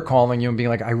remember calling you and being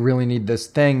like, I really need this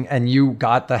thing. And you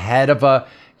got the head of a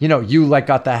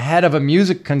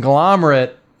music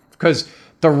conglomerate because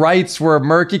the rights were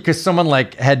murky because someone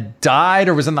like had died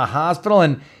or was in the hospital.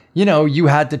 And, you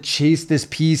had to chase this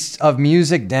piece of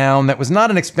music down that was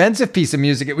not an expensive piece of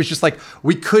music. It was just like,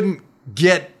 we couldn't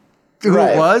get who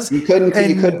it was. You couldn't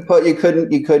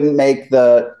make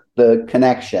the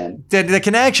connection. The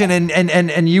connection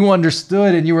and you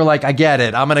understood and you were like, I get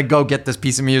it. I'm going to go get this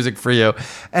piece of music for you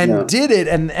and did it.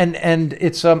 And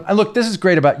it's, and look, this is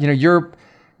great about,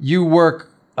 you work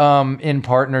in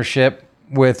partnership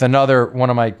with another one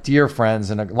of my dear friends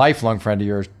and a lifelong friend of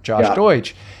yours, Josh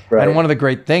Deutsch. Right. And one of the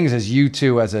great things is you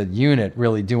two as a unit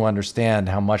really do understand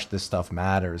how much this stuff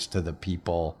matters to the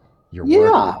people you're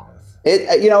working with.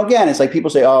 Again, it's like people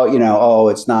say,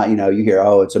 it's not, you hear,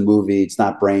 it's a movie. It's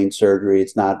not brain surgery.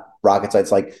 It's not rocket science.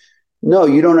 It's like, no,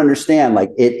 you don't understand. Like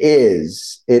it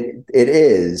is.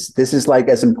 This is like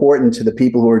as important to the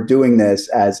people who are doing this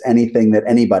as anything that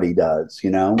anybody does,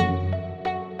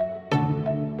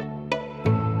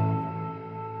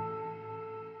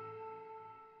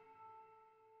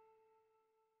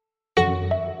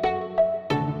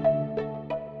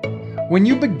 When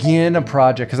you begin a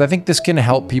project, because I think this can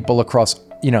help people across,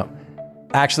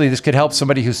 actually this could help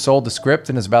somebody who's sold the script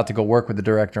and is about to go work with the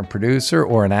director and producer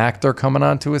or an actor coming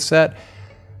onto a set.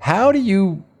 How do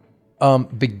you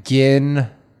begin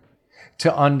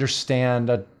to understand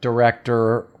a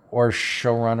director or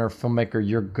showrunner, filmmaker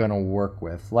you're going to work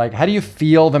with? Like, how do you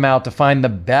feel them out to find the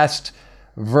best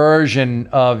version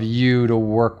of you to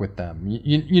work with them?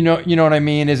 You know what I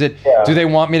mean? Is it, do they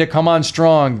want me to come on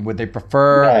strong? Would they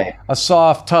prefer a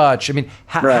soft touch? I mean,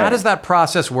 how does that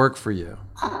process work for you?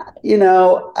 I mean,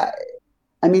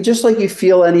 just like you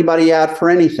feel anybody out for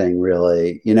anything,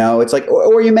 really, it's like,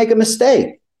 or you make a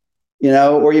mistake, you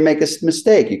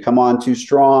come on too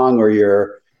strong or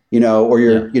you're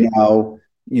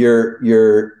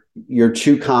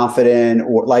too confident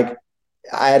or like,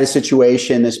 I had a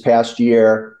situation this past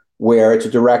year where it's a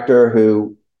director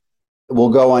who will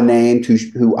go unnamed,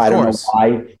 who I don't know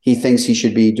why he thinks he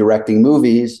should be directing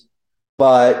movies,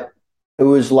 but it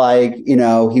was like,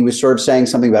 he was sort of saying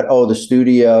something about, the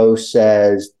studio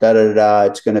says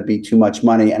it's going to be too much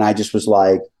money. And I just was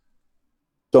like,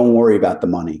 don't worry about the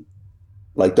money.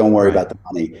 Like, don't worry about the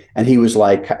money. And he was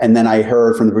like, and then I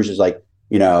heard from the producers, like,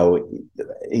 he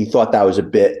thought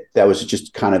that was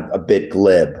just kind of a bit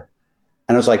glib.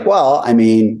 And I was like, well, I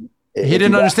mean, he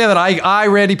didn't understand that I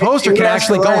Randy Poster, can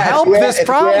actually go help this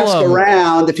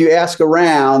problem. If you ask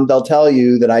around, they'll tell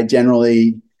you that I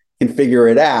generally can figure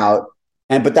it out.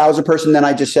 But that was a person. Then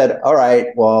I just said, all right,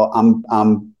 well, I'm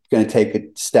going to take a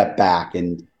step back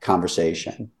in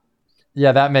conversation.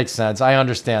 Yeah, that makes sense. I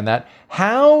understand that.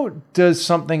 How does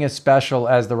something as special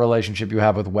as the relationship you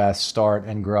have with Wes start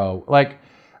and grow? Like,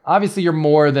 obviously, you're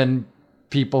more than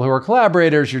people who are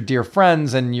collaborators, you're dear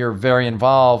friends, and you're very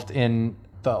involved in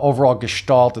the overall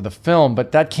gestalt of the film,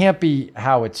 but that can't be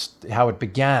how it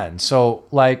began. So,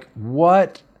 like,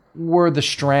 what were the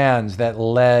strands that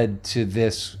led to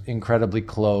this incredibly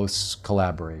close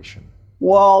collaboration?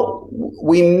 Well,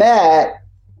 we met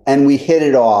and we hit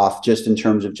it off just in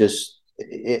terms of just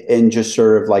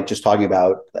sort of like just talking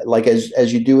about like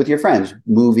as you do with your friends,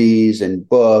 movies and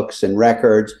books and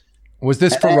records. Was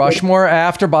this for Rushmore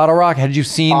after Bottle Rocket? Had you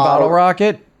seen Bottle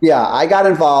Rocket? Yeah, I got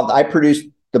involved. I produced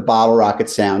the Bottle Rocket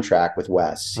soundtrack with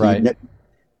Wes. Right.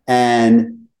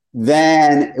 And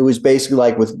then it was basically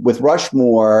like with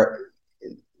Rushmore,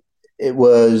 it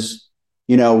was,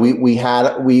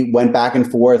 we went back and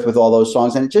forth with all those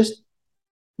songs, and it just,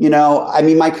 I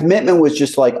mean, my commitment was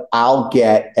just like, I'll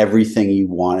get everything you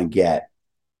want to get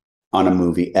on a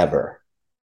movie ever.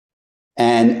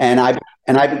 And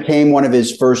I became one of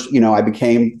his first,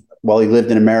 while he lived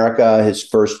in America,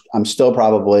 I'm still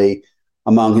probably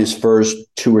among his first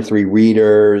 2 or 3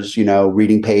 readers,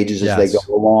 reading pages as they go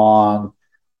along.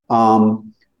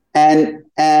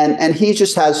 And he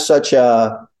just has such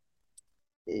a,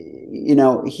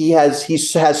 he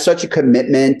has such a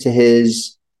commitment to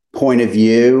his point of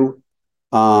view.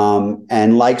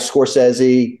 And like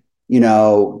Scorsese,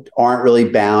 aren't really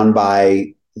bound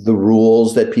by the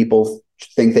rules that people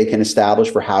think they can establish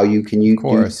for how you can do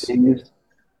things.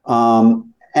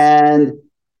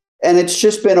 And it's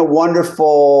just been a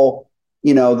wonderful,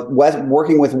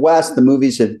 working with Wes. The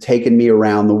movies have taken me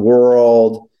around the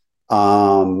world.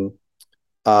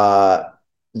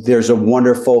 There's a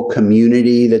wonderful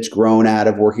community that's grown out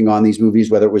of working on these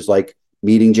movies, whether it was like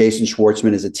meeting Jason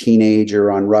Schwartzman as a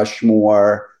teenager on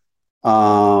Rushmore.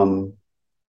 And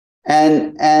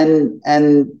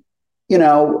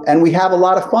we have a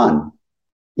lot of fun.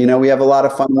 We have a lot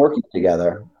of fun working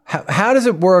together. How does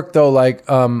it work though? Like,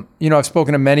 I've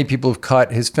spoken to many people who've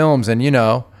cut his films, and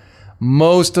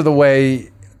most of the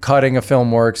way cutting a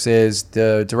film works is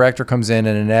the director comes in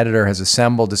and an editor has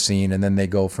assembled a scene, and then they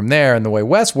go from there. And the way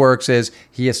Wes works is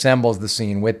he assembles the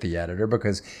scene with the editor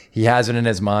because he has it in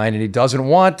his mind and he doesn't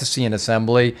want to see an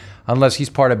assembly unless he's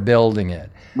part of building it.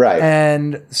 Right.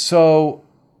 And so,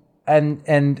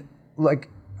 and like,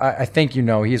 I think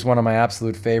he's one of my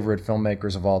absolute favorite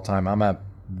filmmakers of all time. I'm a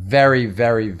very,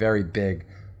 very, very big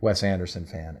Wes Anderson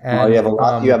fan. And, you have a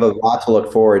lot to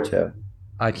look forward to.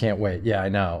 I can't wait. Yeah, I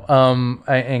know.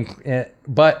 I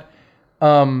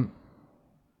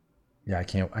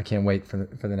can't wait for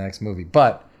the next movie.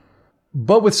 But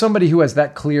with somebody who has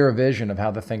that clear vision of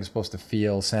how the thing's supposed to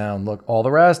feel, sound, look, all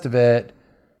the rest of it,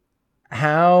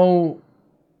 how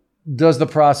does the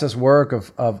process work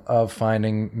of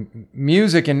finding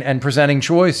music and presenting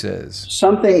choices?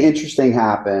 Something interesting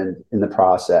happened in the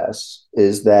process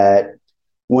is that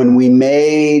when we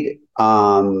made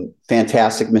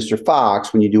Fantastic Mr.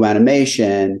 Fox, when you do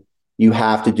animation, you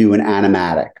have to do an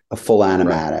animatic, a full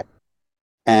animatic. Right.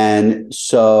 And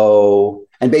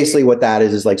basically what that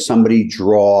is like somebody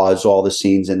draws all the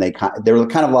scenes and they're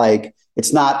kind of like,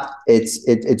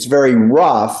 it's very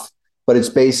rough, but it's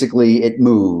basically, it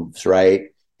moves, right?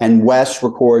 And Wes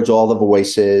records all the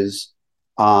voices,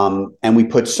 and we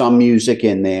put some music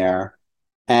in there.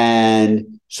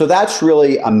 And so that's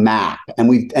really a map.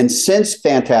 And since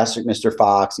Fantastic Mr.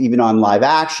 Fox, even on live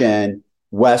action,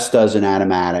 Wes does an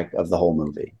animatic of the whole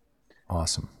movie.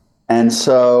 Awesome. And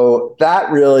so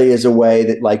that really is a way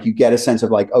that like you get a sense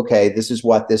of like, okay, this is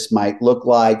what this might look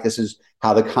like. This is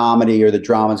how the comedy or the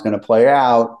drama is going to play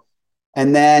out.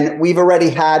 And then we've already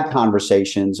had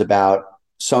conversations about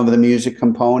some of the music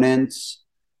components,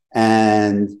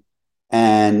 and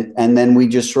then we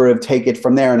just sort of take it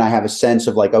from there. And I have a sense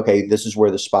of like, okay, this is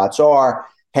where the spots are.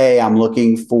 Hey, I'm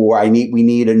looking for, we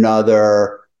need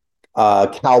another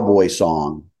cowboy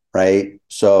song, right?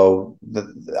 So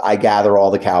I gather all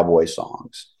the cowboy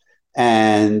songs,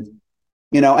 and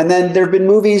and then there've been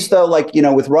movies though, like,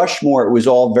 with Rushmore, it was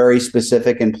all very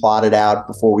specific and plotted out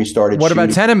before we started. What about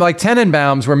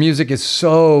Tenenbaums, where music is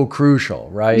so crucial,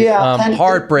 right? Yeah.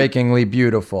 Heartbreakingly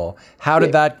beautiful.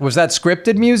 Was that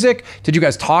scripted music? Did you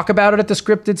guys talk about it at the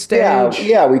scripted stage?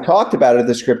 Yeah, we talked about it at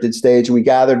the scripted stage. We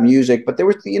gathered music, but there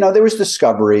was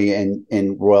discovery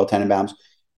in Royal Tenenbaums.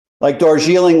 Like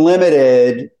Darjeeling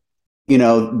Limited,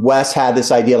 Wes had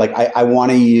this idea, like, I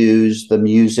want to use the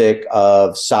music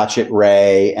of Satyajit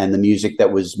Ray and the music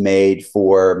that was made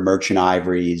for Merchant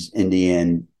Ivory's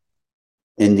Indian-based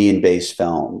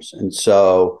films. And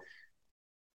so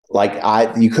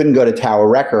you couldn't go to Tower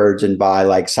Records and buy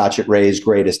like Sachet Ray's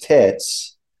greatest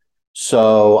hits.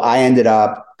 So I ended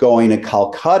up going to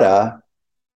Calcutta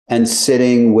and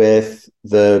sitting with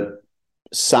the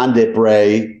Sandip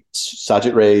Ray,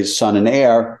 Sachet Ray's son and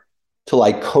heir, to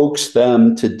like coax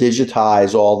them to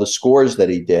digitize all the scores that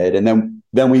he did. And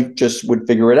then we just would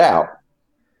figure it out.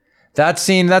 That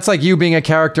scene, that's like you being a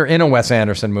character in a Wes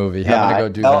Anderson movie, having to go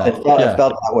do that. It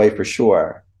felt that way for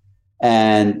sure.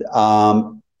 And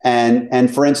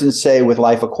for instance, say with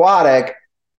Life Aquatic,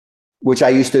 which I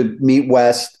used to meet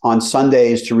Wes on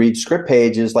Sundays to read script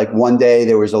pages. Like one day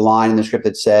there was a line in the script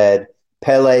that said,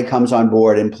 Pele comes on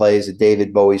board and plays a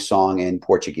David Bowie song in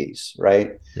Portuguese,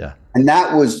 right? Yeah. And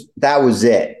that was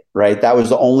it, right? That was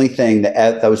the only thing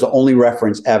that was the only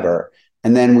reference ever.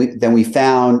 And then we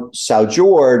found Sal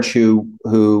George,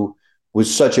 who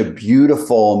was such a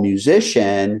beautiful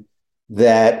musician,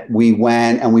 that we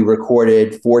went and we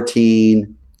recorded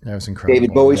 14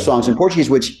 David Bowie songs in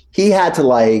Portuguese, which he had to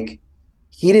like.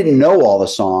 He didn't know all the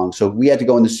songs, so we had to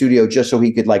go in the studio just so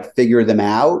he could like figure them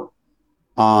out,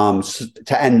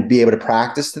 and be able to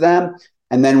practice to them.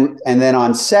 And then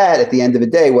on set at the end of the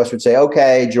day, Wes would say,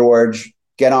 "Okay, George,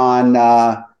 get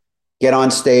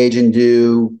on stage and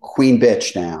do Queen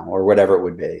Bitch now," or whatever it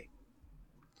would be.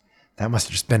 That must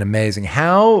have just been amazing.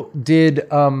 How did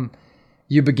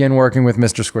you begin working with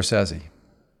Mr. Scorsese?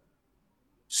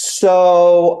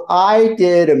 So I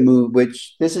did a movie,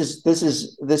 which this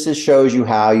shows you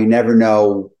how you never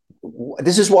know.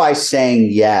 This is why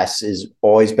saying yes is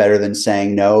always better than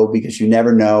saying no, because you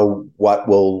never know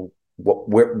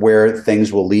where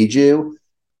things will lead you.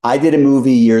 I did a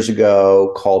movie years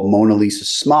ago called Mona Lisa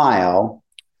Smile,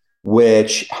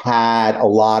 which had a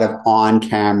lot of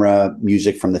on-camera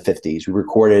music from the 50s. We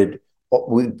recorded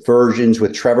versions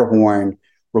with Trevor Horn,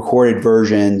 recorded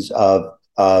versions of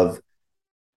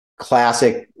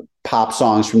classic pop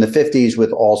songs from the 50s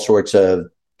with all sorts of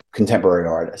contemporary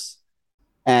artists.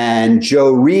 And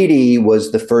Joe Reedy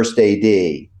was the first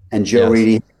AD. And Joe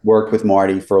Reedy worked with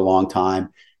Marty for a long time.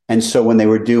 And so when they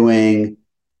were doing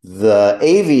The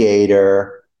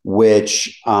Aviator,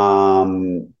 which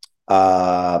had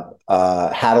a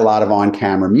lot of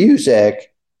on-camera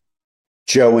music,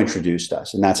 Joe introduced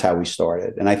us. And that's how we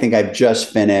started. And I think I've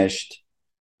just finished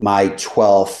my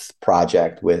 12th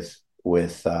project with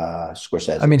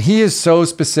Scorsese. I mean, he is so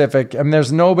specific. I mean,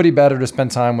 there's nobody better to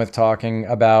spend time with talking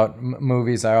about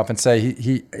movies. I often say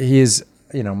he is,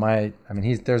 there's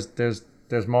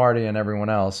Marty and everyone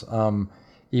else. And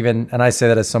I say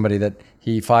that as somebody that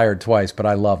he fired twice, but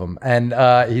I love him. And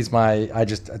he's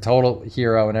a total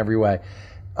hero in every way.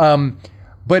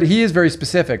 But he is very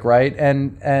specific, right?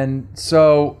 And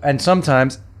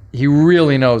sometimes he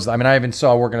really knows. I mean, I even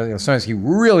saw working. Sometimes he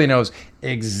really knows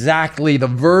exactly the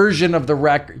version of the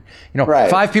record. Right.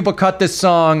 5 people cut this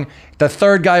song. The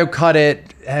third guy who cut it,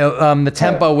 the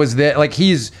tempo was there. Like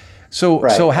he's so.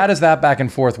 Right. So how does that back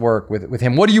and forth work with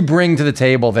him? What do you bring to the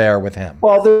table there with him?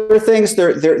 Well, there are things.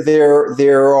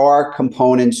 There are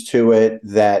components to it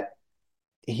that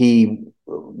he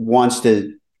wants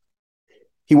to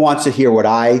hear what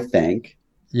I think.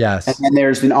 Yes. And then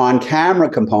there's an on-camera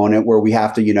component where we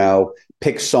have to,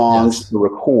 pick songs to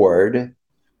record.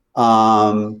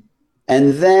 And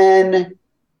then,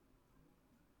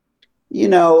 we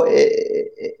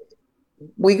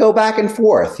go back and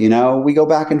forth,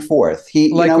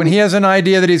 When he has an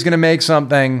idea that he's going to make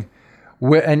something,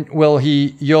 and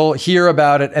you'll hear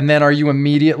about it. And then are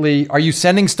you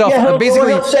sending stuff? Yeah,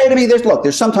 he'll say to me,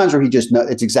 there's sometimes where he just knows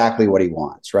it's exactly what he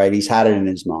wants, right? He's had it in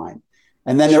his mind.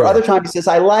 And then there are other times he says,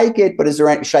 I like it, but should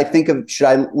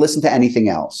I listen to anything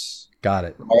else? Got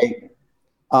it. Right.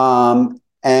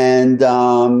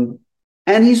 And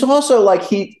he's also like,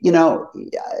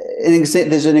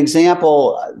 there's an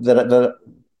example that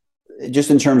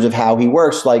just in terms of how he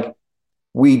works, like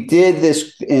we did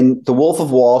this in The Wolf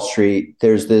of Wall Street.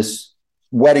 There's this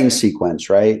wedding sequence,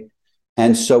 right?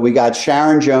 And so we got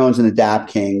Sharon Jones and the Dap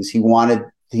Kings. He wanted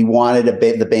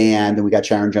the band, and we got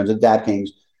Sharon Jones and the Dap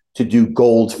Kings to do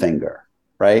Goldfinger,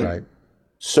 right? Right.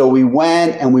 So we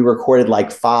went and we recorded like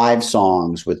 5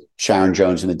 songs with Sharon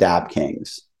Jones and the Dap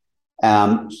Kings,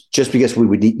 just because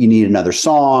you need another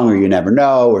song, or you never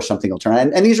know, or something will turn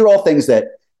out. And these are all things that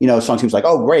songs he was like,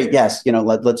 oh great, yes,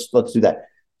 let's do that.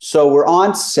 So we're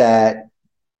on set,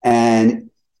 and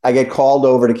I get called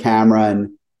over to camera,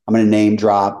 and I'm going to name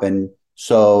drop, and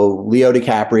so Leo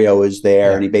DiCaprio is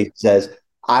there, and he basically says,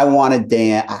 I want to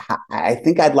dance. I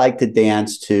think I'd like to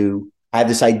dance to, I have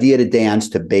this idea to dance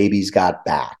to Baby's Got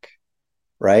Back.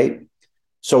 Right.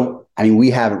 So, I mean, we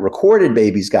haven't recorded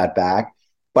Baby's Got Back,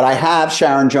 but I have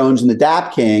Sharon Jones and the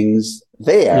Dap Kings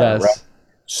there. Yes. Right?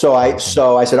 So I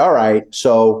said, all right,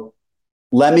 so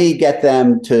let me get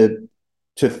them to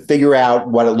figure out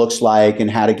what it looks like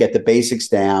and how to get the basics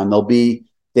down.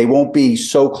 They won't be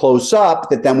so close up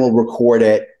that then we'll record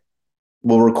it.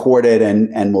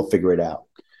 And we'll figure it out.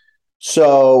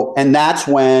 So, and that's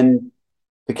when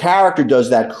the character does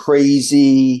that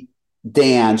crazy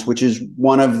dance, which is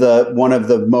one of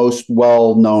the most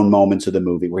well-known moments of the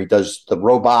movie, where he does the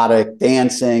robotic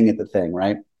dancing at the thing,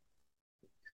 right?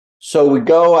 So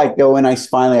I go and I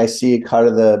see a cut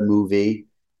of the movie,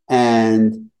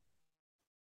 and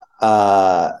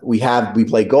we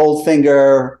play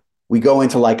Goldfinger. We go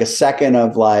into like a second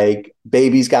of like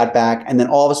Baby's Got Back, and then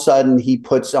all of a sudden he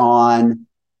puts on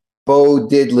Bo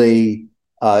Diddley.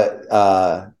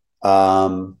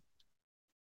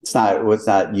 It's not what's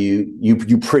not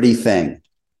you pretty thing,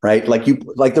 right? Like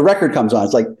the record comes on.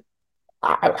 It's like,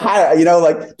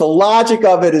 like the logic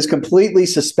of it is completely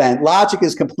suspended. Logic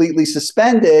is completely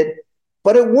suspended,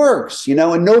 but it works,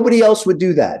 and nobody else would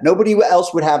do that. Nobody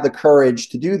else would have the courage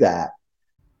to do that,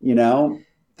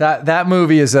 That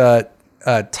movie is a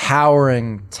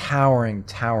towering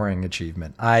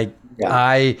achievement.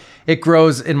 It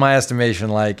grows in my estimation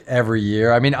like every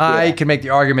year. I mean, I can make the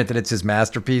argument that it's his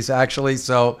masterpiece, actually.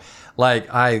 So,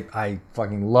 like, I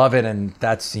fucking love it, and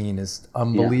that scene is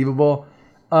unbelievable.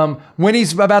 When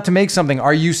he's about to make something,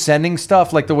 are you sending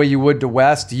stuff like the way you would to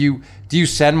Wes? Do you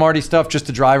send Marty stuff just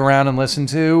to drive around and listen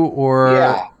to,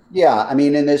 or? Yeah. I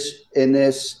mean, in this, the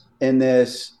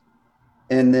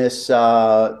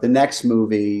next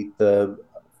movie, the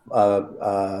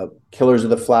Killers of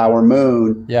the Flower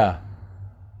Moon. Yeah.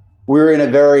 We're in a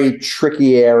very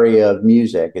tricky area of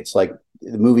music. It's like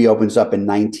the movie opens up in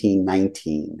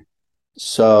 1919.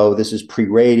 So this is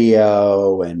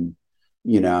pre-radio, and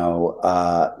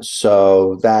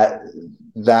so that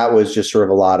was just sort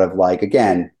of a lot of like,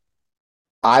 again,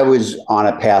 I was on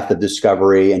a path of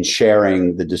discovery and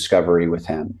sharing the discovery with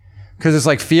him. Because it's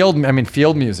like field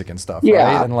music and stuff,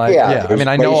 right? And like, I mean,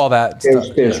 I know all that stuff.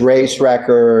 There's race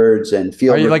records and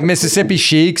field. Are you like Mississippi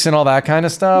Sheiks and all that kind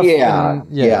of stuff? Yeah.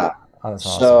 Oh, that's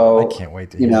awesome. So I can't wait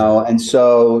to hear and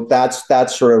so that's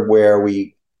sort of where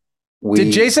we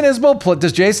Does Jason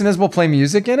Isbell play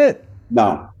music in it?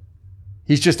 No.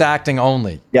 He's just acting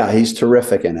only. Yeah, he's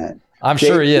terrific in it. I'm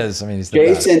sure he is. I mean, he's the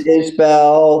Jason best.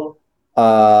 Isbell,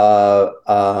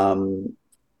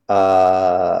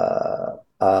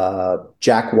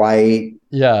 Jack White.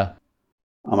 Yeah.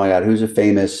 Oh my God, who's a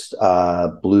famous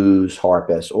blues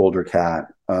harpist, older cat?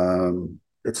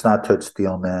 It's not Toots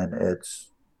Thielemans. It's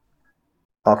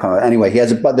anyway.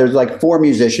 There's like 4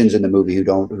 musicians in the movie who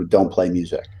don't play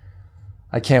music.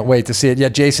 I can't wait to see it. Yeah,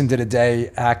 Jason did a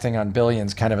day acting on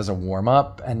Billions kind of as a warm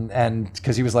up, and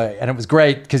because he was like, and it was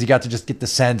great because he got to just get the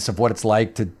sense of what it's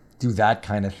like to do that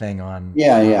kind of thing on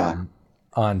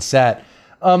on set.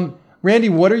 Randy,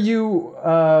 what are you?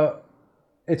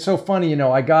 It's so funny,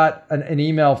 I got an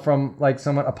email from like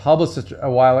a publicist a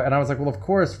while, and I was like, well, of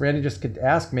course, Randy just could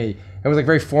ask me. It was like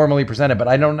very formally presented, but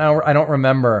I don't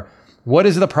remember. What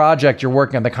is the project you're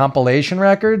working on? The compilation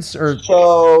records, or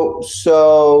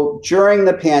so during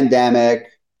the pandemic,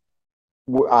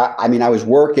 I was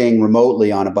working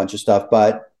remotely on a bunch of stuff,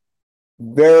 but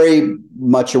very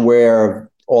much aware of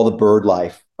all the bird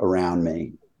life around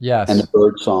me. Yes, and the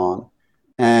bird song.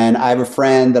 And I have a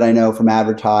friend that I know from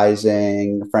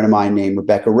advertising, a friend of mine named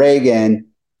Rebecca Reagan,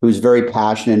 who's a very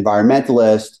passionate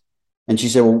environmentalist. And she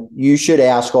said, well, you should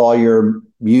ask all your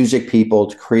music people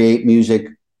to create music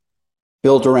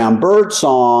built around bird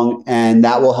song, and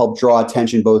that will help draw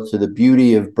attention both to the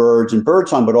beauty of birds and bird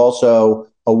song, but also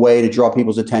a way to draw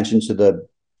people's attention to the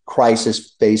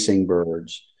crisis facing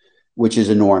birds, which is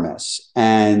enormous.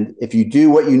 And if you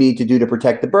do what you need to do to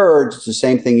protect the birds, it's the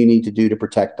same thing you need to do to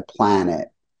protect the planet,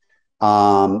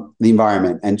 the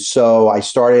environment. And so I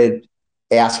started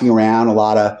asking around a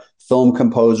lot of film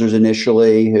composers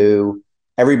initially, who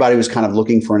everybody was kind of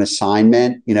looking for an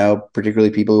assignment, particularly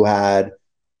people who had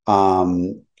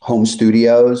home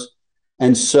studios.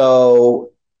 And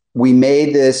so we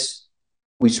made this,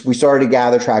 we started to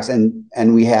gather tracks,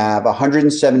 and we have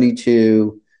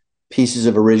 172 pieces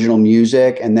of original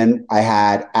music. And then I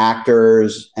had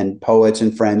actors and poets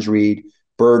and friends read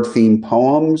bird themed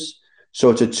poems. So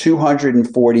it's a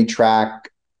 240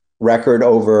 track record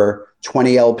over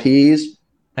 20 LPs.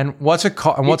 And what's it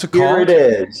called? Here it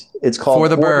is. It's called For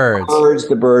the Birds,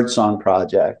 the Bird Song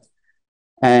Project.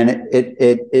 And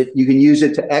it you can use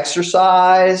it to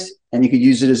exercise, and you could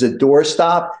use it as a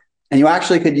doorstop, and you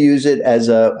actually could use it as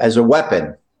a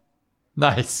weapon.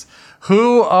 Nice.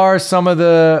 Who are some of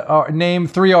the name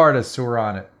 3 artists who are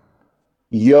on it?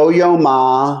 Yo-Yo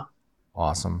Ma.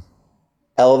 Awesome.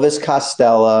 Elvis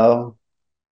Costello,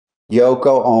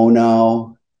 Yoko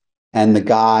Ono, and the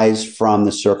guys from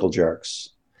the Circle Jerks.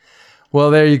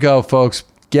 Well, there you go, folks.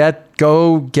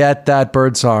 Go get that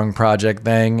Birdsong Project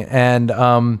thing. And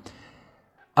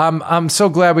I'm so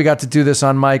glad we got to do this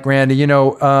on mic, Randy. You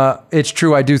know, it's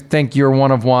true. I do think you're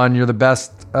one of one. You're the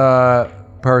best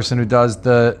person who does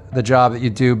the job that you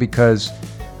do because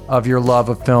of your love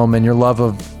of film and your love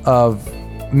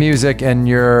of music and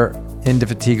your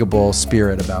indefatigable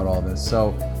spirit about all this.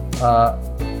 So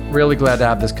really glad to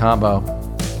have this combo.